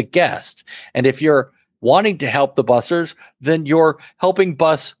affecting the guest. And if you're wanting to help the bussers, then you're helping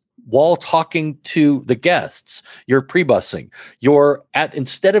bus while talking to the guests. You're pre-bussing.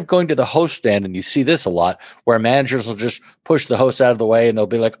 Instead of going to the host stand, and you see this a lot, where managers will just push the host out of the way and they'll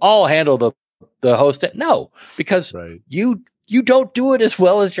be like, I'll handle the host stand. No, because you don't do it as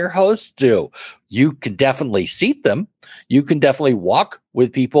well as your hosts do. You can definitely seat them. You can definitely walk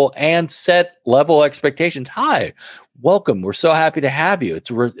with people and set level expectations. Hi, welcome. We're so happy to have you. It's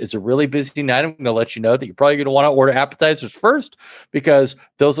a really busy night. I'm going to let you know that you're probably going to want to order appetizers first because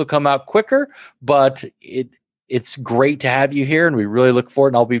those will come out quicker. But it's great to have you here, and we really look forward.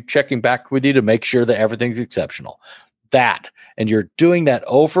 And I'll be checking back with you to make sure that everything's exceptional. And you're doing that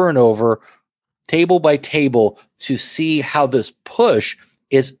over and over, table by table, to see how this push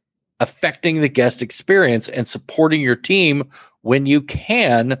is affecting the guest experience and supporting your team when you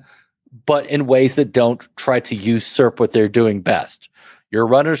can, but in ways that don't try to usurp what they're doing best. Your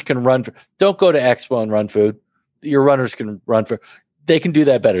runners can run. Don't go to Expo and run food. Your runners can run for. They can do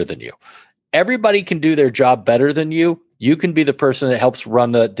that better than you. Everybody can do their job better than you. You can be the person that helps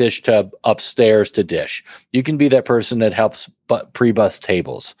run the dish tub upstairs to dish. You can be that person that helps pre-bus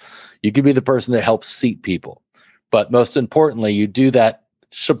tables. You can be the person that helps seat people. But most importantly, you do that,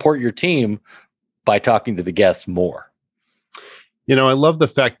 support your team by talking to the guests more. You know, I love the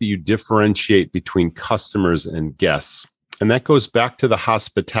fact that you differentiate between customers and guests. And that goes back to the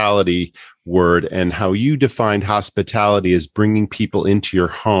hospitality word and how you defined hospitality as bringing people into your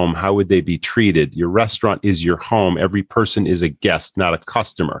home. How would they be treated? Your restaurant is your home. Every person is a guest, not a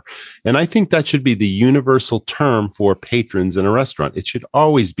customer. And I think that should be the universal term for patrons in a restaurant. It should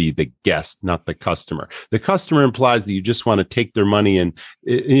always be the guest, not the customer. The customer implies that you just want to take their money, and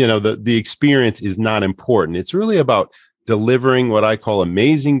the experience is not important. It's really about delivering what I call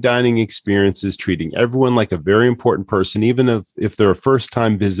amazing dining experiences, treating everyone like a very important person, even if they're a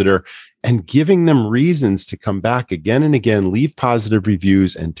first-time visitor, and giving them reasons to come back again and again, leave positive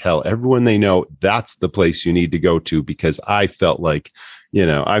reviews, and tell everyone they know that's the place you need to go to because I felt like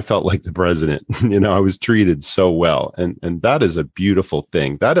the president. I was treated so well. And that is a beautiful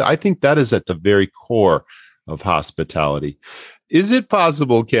thing. I think that is at the very core of hospitality. Is it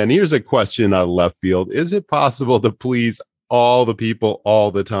possible, Ken? Here's a question out of left field. Is it possible to please all the people all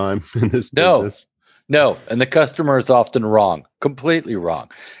the time in this business? No. And the customer is often wrong, completely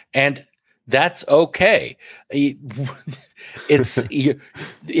wrong. And that's okay. If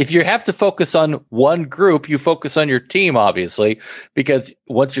you have to focus on one group, you focus on your team, obviously, because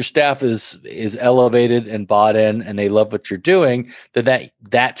once your staff is elevated and bought in and they love what you're doing, then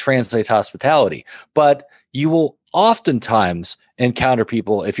that translates hospitality. But you will oftentimes encounter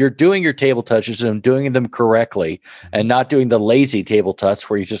people, if you're doing your table touches and doing them correctly and not doing the lazy table touch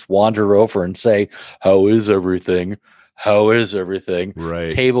where you just wander over and say, how is everything?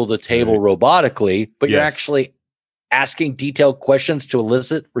 Right. Table to table robotically, but you're actually asking detailed questions to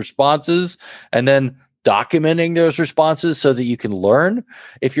elicit responses and then documenting those responses so that you can learn.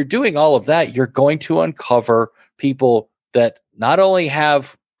 If you're doing all of that, you're going to uncover people that not only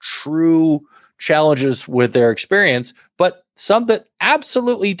have true challenges with their experience, but some that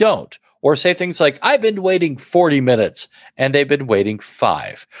absolutely don't, or say things like, I've been waiting 40 minutes and they've been waiting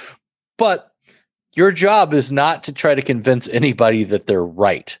 5. But your job is not to try to convince anybody that they're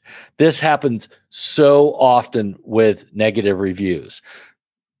right. This happens so often with negative reviews.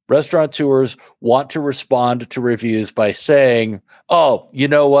 Restaurateurs want to respond to reviews by saying, oh, you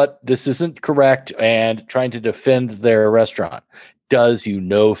know what? This isn't correct, and trying to defend their restaurant does you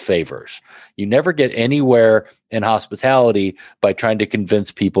no favors. You never get anywhere in hospitality by trying to convince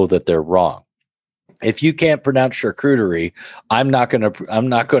people that they're wrong. If you can't pronounce charcuterie, I'm not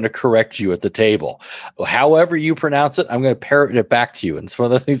going to correct you at the table. However you pronounce it, I'm going to parrot it back to you. And it's one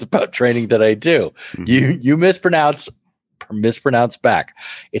of the things about training that I do. Mm-hmm. You mispronounce back.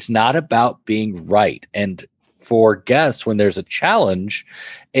 It's not about being right. And for guests, when there's a challenge,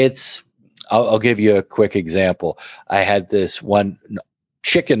 I'll give you a quick example. I had this one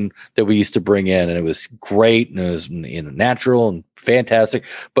chicken that we used to bring in, and it was great, and it was natural and fantastic.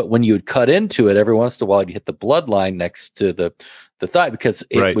 But when you would cut into it, every once in a while, you hit the bloodline next to the thigh, because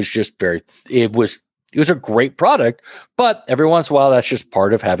it was just it was a great product. But every once in a while, that's just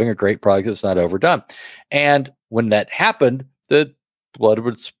part of having a great product that's not overdone. And when that happened, the blood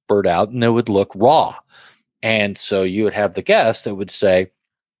would spurt out and it would look raw. And so you would have the guest that would say,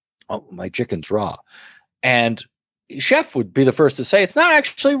 oh, my chicken's raw. And chef would be the first to say, it's not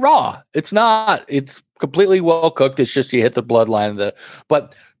actually raw. It's not. It's completely well cooked. It's just you hit the bloodline.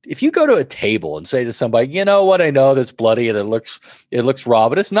 But if you go to a table and say to somebody, you know what, I know that's bloody and it looks raw,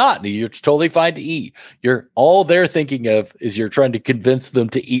 but it's not. You're totally fine to eat. All they're thinking of is you're trying to convince them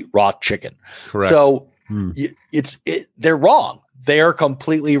to eat raw chicken. Correct. So they're wrong. They are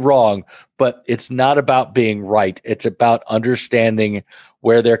completely wrong, but it's not about being right. It's about understanding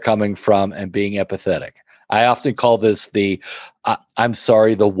where they're coming from and being empathetic. I often call this I'm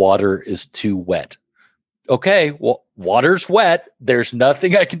sorry, the water is too wet. Okay, well, water's wet. There's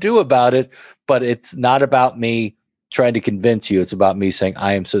nothing I can do about it, but it's not about me trying to convince you. It's about me saying,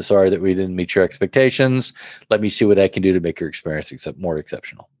 I am so sorry that we didn't meet your expectations. Let me see what I can do to make your experience more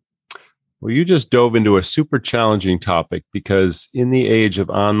exceptional. Well, you just dove into a super challenging topic, because in the age of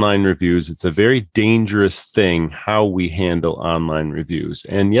online reviews, it's a very dangerous thing how we handle online reviews.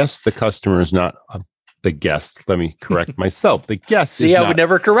 And yes, the customer is not the guest. Let me correct myself. The guest See, I would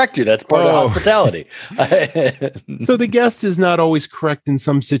never correct you. That's part of hospitality. So the guest is not always correct in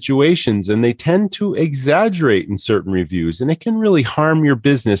some situations, and they tend to exaggerate in certain reviews, and it can really harm your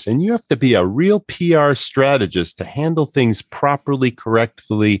business. And you have to be a real PR strategist to handle things properly,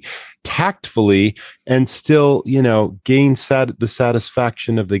 correctly, tactfully, and still, gain the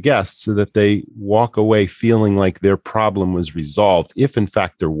satisfaction of the guests so that they walk away feeling like their problem was resolved, if in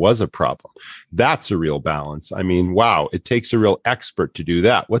fact there was a problem. That's a real balance. I mean, wow, it takes a real expert to do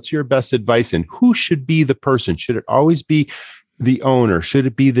that. What's your best advice? And who should be the person? Should it always be the owner? Should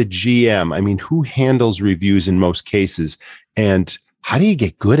it be the GM? I mean, who handles reviews in most cases? And how do you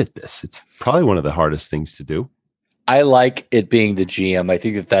get good at this? It's probably one of the hardest things to do. I like it being the GM. I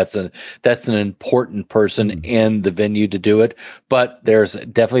think that's an important person in the venue to do it, but there's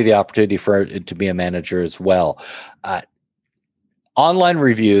definitely the opportunity for it to be a manager as well. Online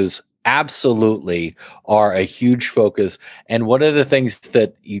reviews absolutely are a huge focus. And one of the things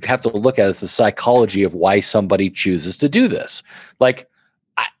that you have to look at is the psychology of why somebody chooses to do this. Like,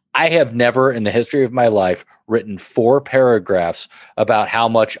 I have never in the history of my life written 4 paragraphs about how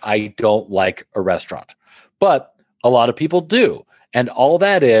much I don't like a restaurant, but a lot of people do. And all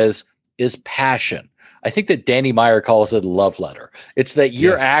that is passion. I think that Danny Meyer calls it a love letter. It's that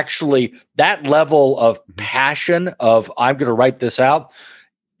you're actually that level of passion of I'm going to write this out.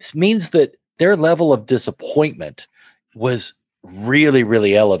 This means that their level of disappointment was really,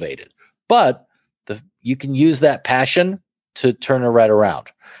 really elevated. But you can use that passion to turn it right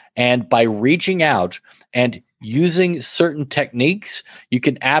around. And by reaching out and using certain techniques, you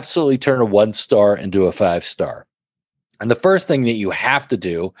can absolutely turn a 1-star into a 5-star. And the first thing that you have to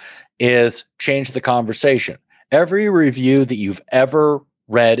do is change the conversation. Every review that you've ever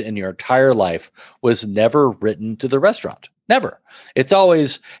read in your entire life was never written to the restaurant. Never. It's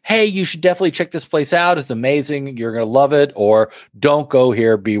always, hey, you should definitely check this place out. It's amazing. You're going to love it. Or don't go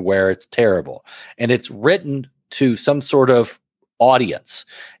here. Beware. It's terrible. And it's written to some sort of audience.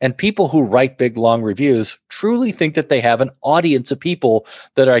 And people who write big, long reviews truly think that they have an audience of people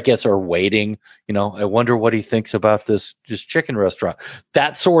that I guess are waiting. I wonder what he thinks about this chicken restaurant,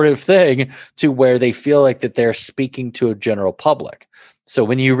 that sort of thing, to where they feel like that they're speaking to a general public. So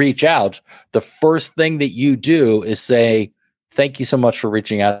when you reach out, the first thing that you do is say, thank you so much for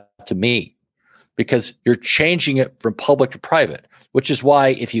reaching out to me, because you're changing it from public to private. Which is why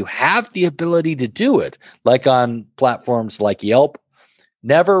if you have the ability to do it, like on platforms like Yelp,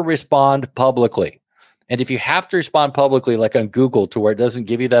 never respond publicly. And if you have to respond publicly, like on Google, to where it doesn't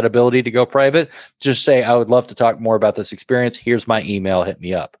give you that ability to go private, just say, I would love to talk more about this experience. Here's my email. Hit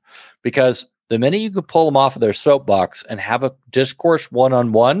me up. Because The minute you can pull them off of their soapbox and have a discourse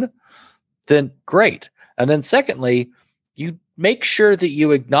one-on-one, then great. And then secondly, you make sure that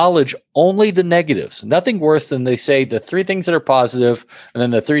you acknowledge only the negatives. Nothing worse than they say the 3 things that are positive and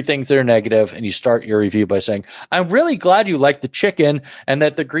then the 3 things that are negative, and you start your review by saying, I'm really glad you liked the chicken and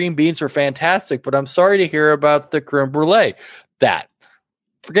that the green beans were fantastic, but I'm sorry to hear about the creme brulee. That.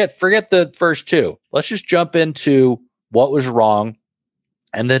 Forget the first 2. Let's just jump into what was wrong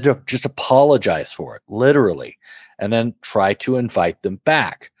and then just apologize for it, literally, and then try to invite them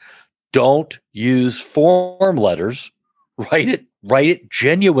back. Don't use form letters. Write it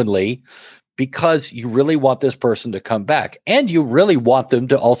genuinely, because you really want this person to come back and you really want them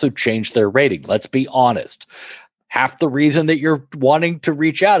to also change their rating. Let's be honest. Half the reason that you're wanting to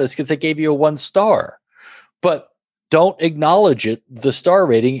reach out is because they gave you a 1 star, but don't acknowledge the star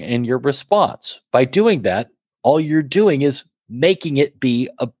rating in your response. By doing that, all you're doing is making it be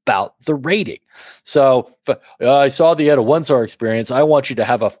about the rating. So I saw that you had a 1-star experience. I want you to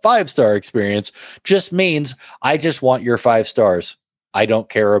have a 5-star experience. Just means I just want your 5 stars. I don't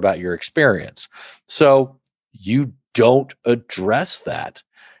care about your experience. So you don't address that.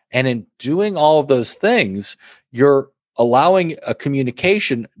 And in doing all of those things, you're allowing a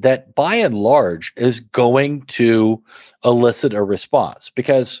communication that by and large is going to elicit a response.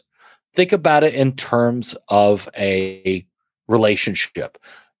 Because think about it in terms of a relationship.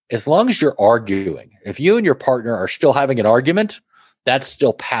 As long as you're arguing, if you and your partner are still having an argument, that's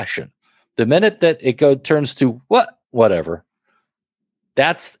still passion. The minute that it turns to whatever,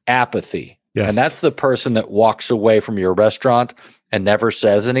 that's apathy. Yes. And that's the person that walks away from your restaurant and never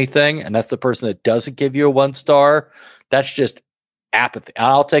says anything. And that's the person that doesn't give you a 1 star. That's just apathy.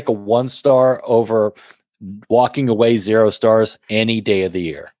 I'll take a 1 star over walking away 0 stars any day of the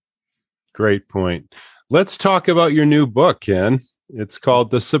year. Great point. Let's talk about your new book, Ken. It's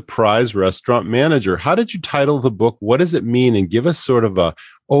called The Surprise Restaurant Manager. How did you title the book? What does it mean? And give us sort of a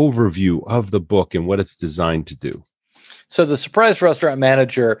overview of the book and what it's designed to do. So The Surprise Restaurant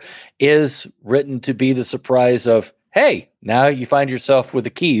Manager is written to be the surprise of, hey, now you find yourself with the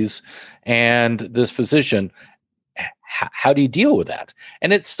keys and this position. How do you deal with that?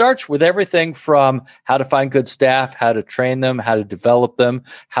 And it starts with everything from how to find good staff, how to train them, how to develop them,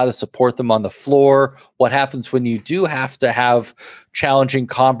 how to support them on the floor, what happens when you do have to have challenging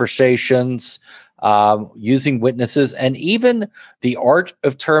conversations, using witnesses, and even the art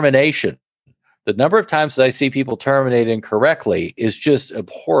of termination. The number of times that I see people terminate incorrectly is just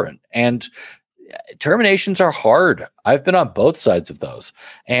abhorrent. And terminations are hard. I've been on both sides of those.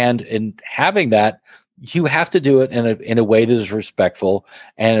 And in having that, you have to do it in a way that is respectful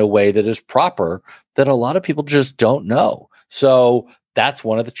and a way that is proper that a lot of people just don't know. So that's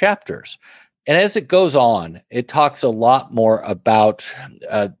one of the chapters. And as it goes on, it talks a lot more about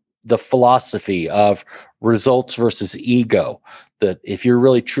the philosophy of results versus ego. That if you're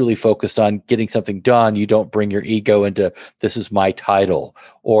really truly focused on getting something done, you don't bring your ego into this is my title,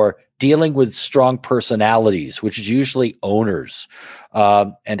 or dealing with strong personalities, which is usually owners,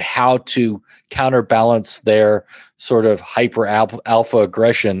 and how to counterbalance their sort of hyper alpha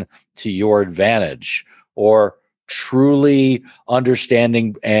aggression to your advantage, or truly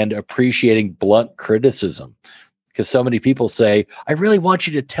understanding and appreciating blunt criticism. Because so many people say, I really want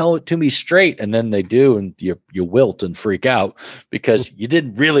you to tell it to me straight. And then they do, and you wilt and freak out because you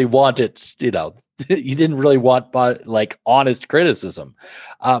didn't really want it, you didn't really want like honest criticism.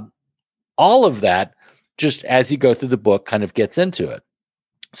 All of that, just as you go through the book, kind of gets into it.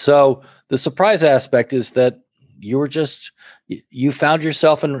 So the surprise aspect is that you found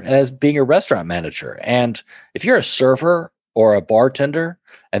yourself as being a restaurant manager. And if you're a server or a bartender,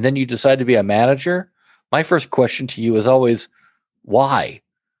 and then you decide to be a manager, my first question to you is always, why?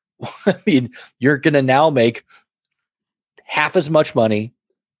 I mean, you're going to now make half as much money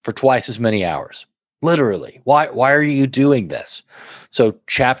for twice as many hours. Literally. Why are you doing this? So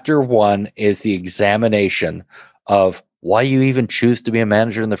chapter 1 is the examination of why you even choose to be a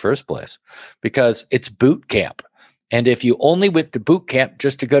manager in the first place, because it's boot camp. And if you only went to boot camp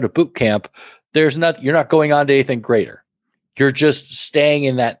just to go to boot camp, you're not going on to anything greater. You're just staying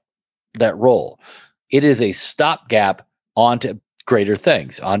in that role. It is a stopgap onto greater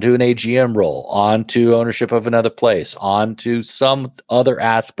things, onto an AGM role, onto ownership of another place, onto some other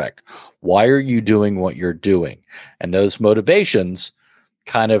aspect. Why are you doing what you're doing? And those motivations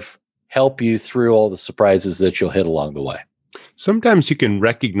kind of help you through all the surprises that you'll hit along the way. Sometimes you can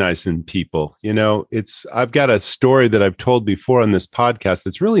recognize in people, I've got a story that I've told before on this podcast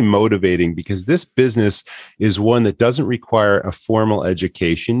that's really motivating because this business is one that doesn't require a formal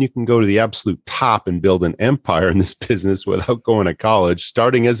education. You can go to the absolute top and build an empire in this business without going to college,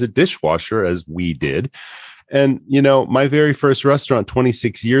 starting as a dishwasher, as we did. And, my very first restaurant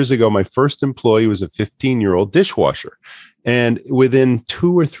 26 years ago, my first employee was a 15-year-old dishwasher. And within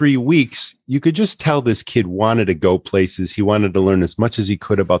 2 or 3 weeks, you could just tell this kid wanted to go places. He wanted to learn as much as he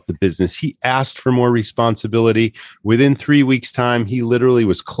could about the business. He asked for more responsibility. Within 3 weeks' time, he literally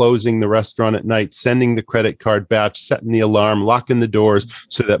was closing the restaurant at night, sending the credit card batch, setting the alarm, locking the doors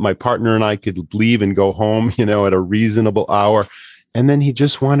so that my partner and I could leave and go home, at a reasonable hour. And then he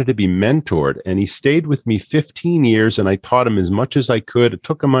just wanted to be mentored. And he stayed with me 15 years and I taught him as much as I could. I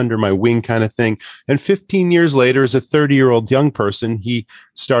took him under my wing kind of thing. And 15 years later, as a 30-year-old young person, he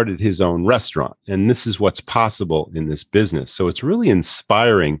started his own restaurant. And this is what's possible in this business. So it's really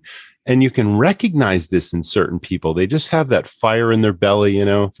inspiring. And you can recognize this in certain people. They just have that fire in their belly,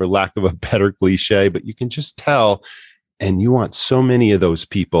 for lack of a better cliche, but you can just tell. And you want so many of those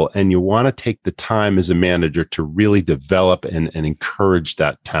people, and you want to take the time as a manager to really develop and encourage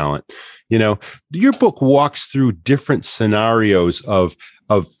that talent. Your book walks through different scenarios of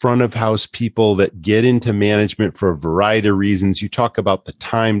front of house people that get into management for a variety of reasons. You talk about the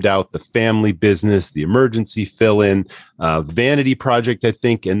timed out, the family business, the emergency fill-in, vanity project, I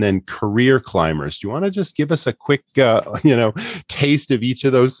think, and then career climbers. Do you want to just give us a quick, taste of each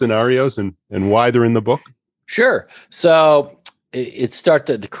of those scenarios and why they're in the book? Sure. So it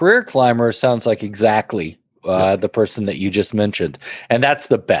starts at the career climber sounds like exactly the person that you just mentioned. And that's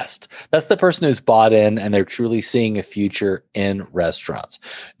the best. That's the person who's bought in and they're truly seeing a future in restaurants.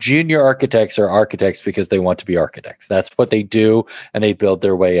 Junior architects are architects because they want to be architects. That's what they do, and they build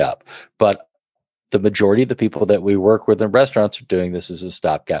their way up. But the majority of the people that we work with in restaurants are doing this as a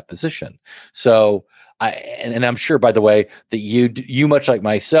stopgap position. So I'm sure, by the way, that you much like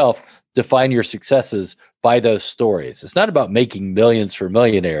myself, define your successes by those stories. It's not about making millions for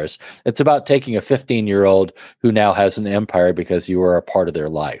millionaires. It's about taking a 15-year-old who now has an empire because you were a part of their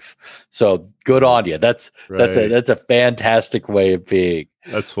life. So good on you. That's a fantastic way of being.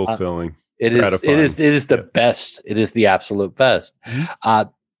 That's fulfilling. It is the best. It is the absolute best. Mm-hmm.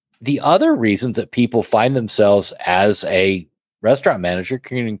 The other reasons that people find themselves as a restaurant manager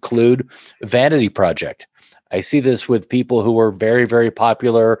can include vanity project. I see this with people who are very, very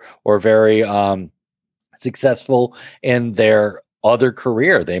popular or very successful in their other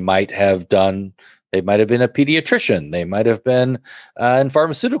career. They might have been a pediatrician. They might have been in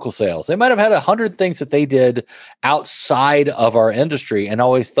pharmaceutical sales. They might have had 100 things that they did outside of our industry and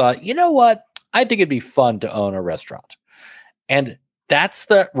always thought, you know what? I think it'd be fun to own a restaurant. And that's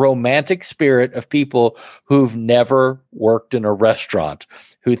the romantic spirit of people who've never worked in a restaurant,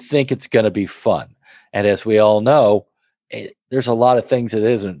 who think it's going to be fun. And as we all know, there's a lot of things it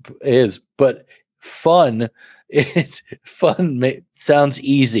is, but fun. Sounds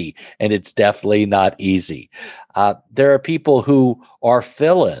easy, and it's definitely not easy. There are people who are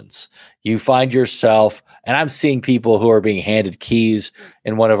fill-ins. You find yourself, and I'm seeing people who are being handed keys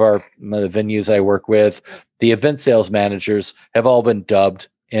in one of the venues I work with. The event sales managers have all been dubbed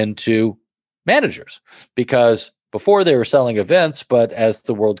into managers because before they were selling events, but as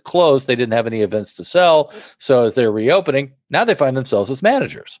the world closed, they didn't have any events to sell. So as they're reopening, now they find themselves as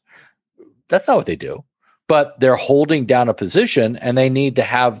managers. That's not what they do, but they're holding down a position and they need to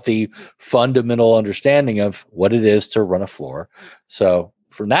have the fundamental understanding of what it is to run a floor. So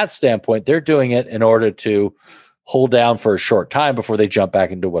from that standpoint, they're doing it in order to hold down for a short time before they jump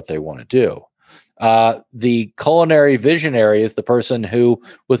back into what they want to do. The culinary visionary is the person who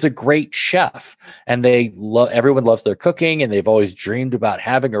was a great chef, and everyone loves their cooking, and they've always dreamed about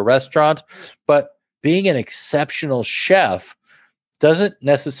having a restaurant. But being an exceptional chef doesn't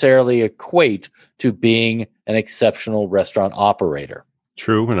necessarily equate to being an exceptional restaurant operator.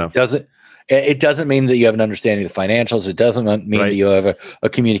 True enough. It doesn't mean that you have an understanding of the financials. It doesn't mean that you have a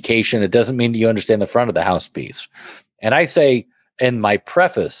communication. It doesn't mean that you understand the front of the house piece. And I say in my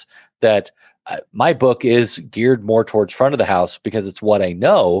preface that my book is geared more towards front of the house because it's what I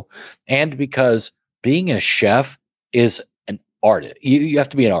know, and because being a chef is an artist. You have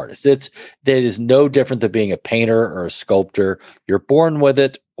to be an artist. That is no different than being a painter or a sculptor. You're born with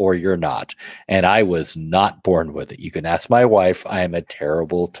it or you're not. And I was not born with it. You can ask my wife. I am a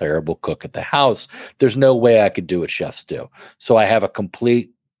terrible, terrible cook at the house. There's no way I could do what chefs do. So I have a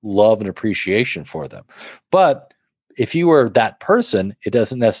complete love and appreciation for them. But if you were that person, it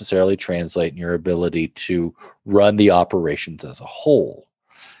doesn't necessarily translate in your ability to run the operations as a whole.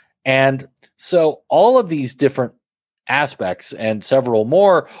 And so all of these different aspects and several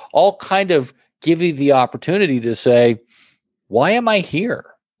more all kind of give you the opportunity to say, why am I here?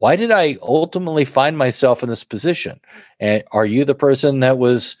 Why did I ultimately find myself in this position? And are you the person that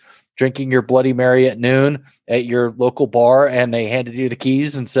was drinking your Bloody Mary at noon at your local bar and they handed you the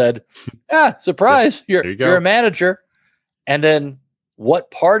keys and said, surprise, you're a manager? And then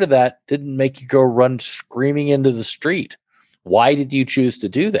what part of that didn't make you go run screaming into the street? Why did you choose to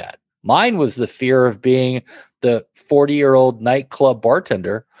do that? Mine was the fear of being the 40-year-old nightclub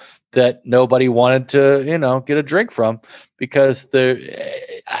bartender that nobody wanted to, get a drink from because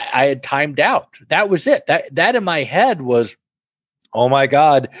I had timed out. That was it. That in my head was, oh my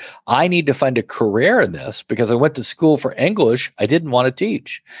God, I need to find a career in this because I went to school for English. I didn't want to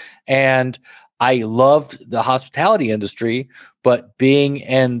teach. And I loved the hospitality industry, but being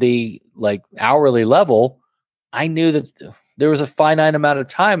in the hourly level, I knew that there was a finite amount of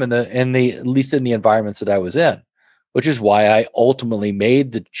time at least in the environments that I was in, which is why I ultimately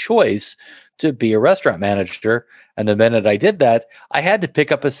made the choice to be a restaurant manager. And the minute I did that, I had to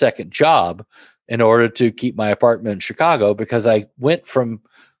pick up a second job in order to keep my apartment in Chicago, because I went from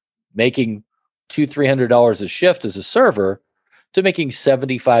making $200-300 a shift as a server to making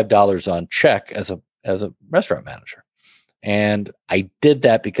 $75 on check as a restaurant manager. And I did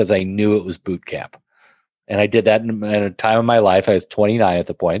that because I knew it was boot camp. And I did that in a time of my life. I was 29 at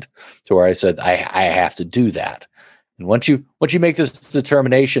the point to where I said, I have to do that. And once you make those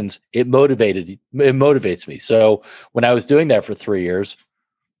determinations, it motivates me. So when I was doing that for 3 years,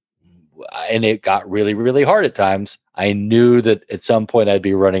 and it got really, really hard at times, I knew that at some point I'd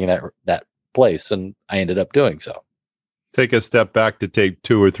be running that place, and I ended up doing so. Take a step back to take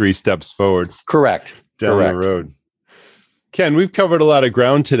 2 or 3 steps forward. Correct. Down the road. Ken, we've covered a lot of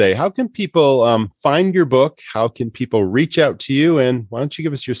ground today. How can people find your book? How can people reach out to you? And why don't you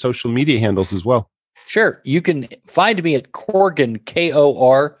give us your social media handles as well? Sure. You can find me at Korgen,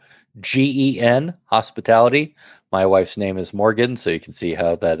 Korgen Hospitality. My wife's name is Morgan, so you can see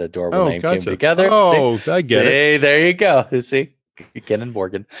how that adorable name came together. Oh, see? I get it. Hey, there you go. You see, Ken and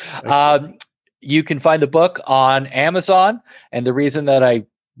Morgan. You can find the book on Amazon, and the reason that I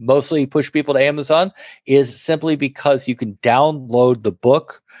mostly push people to Amazon is simply because you can download the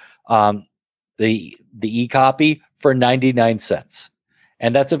book, the e-copy, for 99 cents.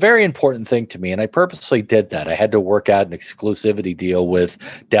 And that's a very important thing to me. And I purposely did that. I had to work out an exclusivity deal with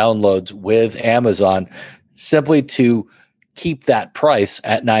downloads with Amazon simply to keep that price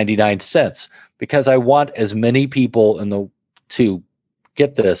at 99 cents because I want as many people to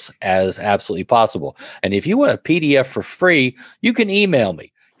get this as absolutely possible. And if you want a PDF for free, you can email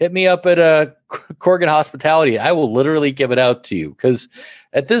me. Hit me up at Korgen Hospitality. I will literally give it out to you because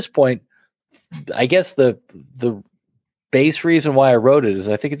at this point, I guess the base reason why I wrote it is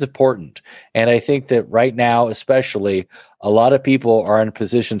I think it's important. And I think that right now, especially, a lot of people are in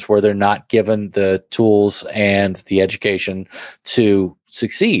positions where they're not given the tools and the education to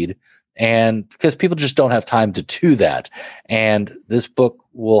succeed. And because people just don't have time to do that. And this book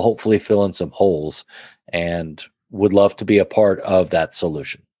will hopefully fill in some holes and would love to be a part of that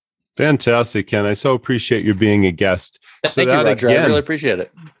solution. Fantastic, Ken. I so appreciate you being a guest. Thank you, Roger. I really appreciate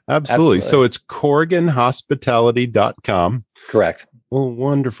it. Absolutely. So it's KorgenHospitality.com. Correct. Well,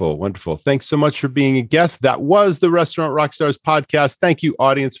 wonderful. Wonderful. Thanks so much for being a guest. That was the Restaurant Rockstars podcast. Thank you,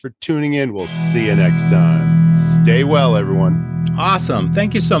 audience, for tuning in. We'll see you next time. Stay well, everyone. Awesome.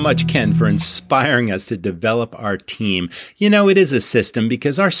 Thank you so much, Ken, for inspiring us to develop our team. You know, it is a system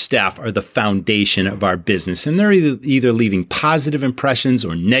because our staff are the foundation of our business, and they're either leaving positive impressions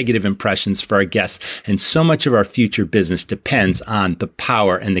or negative impressions for our guests. And so much of our future business depends on the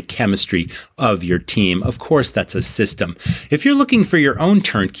power and the chemistry of your team. Of course, that's a system. If you're looking for your own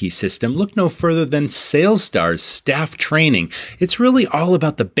turnkey system, look no further than SalesStars Staff Training. It's really all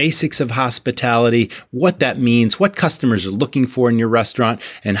about the basics of hospitality, what that means, what customers are looking for in your restaurant,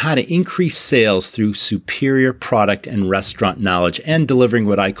 and how to increase sales through superior product and restaurant knowledge and delivering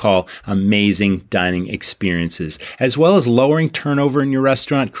what I call amazing dining experiences, as well as lowering turnover in your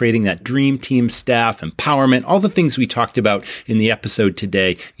restaurant, creating that dream team staff, empowerment, all the things we talked about in the episode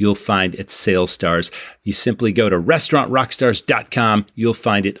today, you'll find at SalesStars. You simply go to restaurantrockstars.com. You'll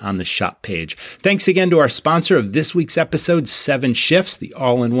find it on the shop page. Thanks again to our sponsor of this week's episode, 7 Shifts, the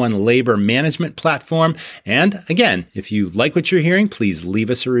all-in-one labor management platform. And again, if you like what you're hearing, please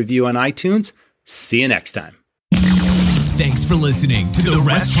leave us a review on iTunes. See you next time. Thanks for listening to the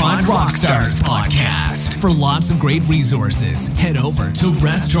Restaurant Rockstars podcast. For lots of great resources, head over to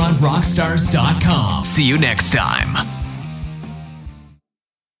restaurantrockstars.com. See you next time.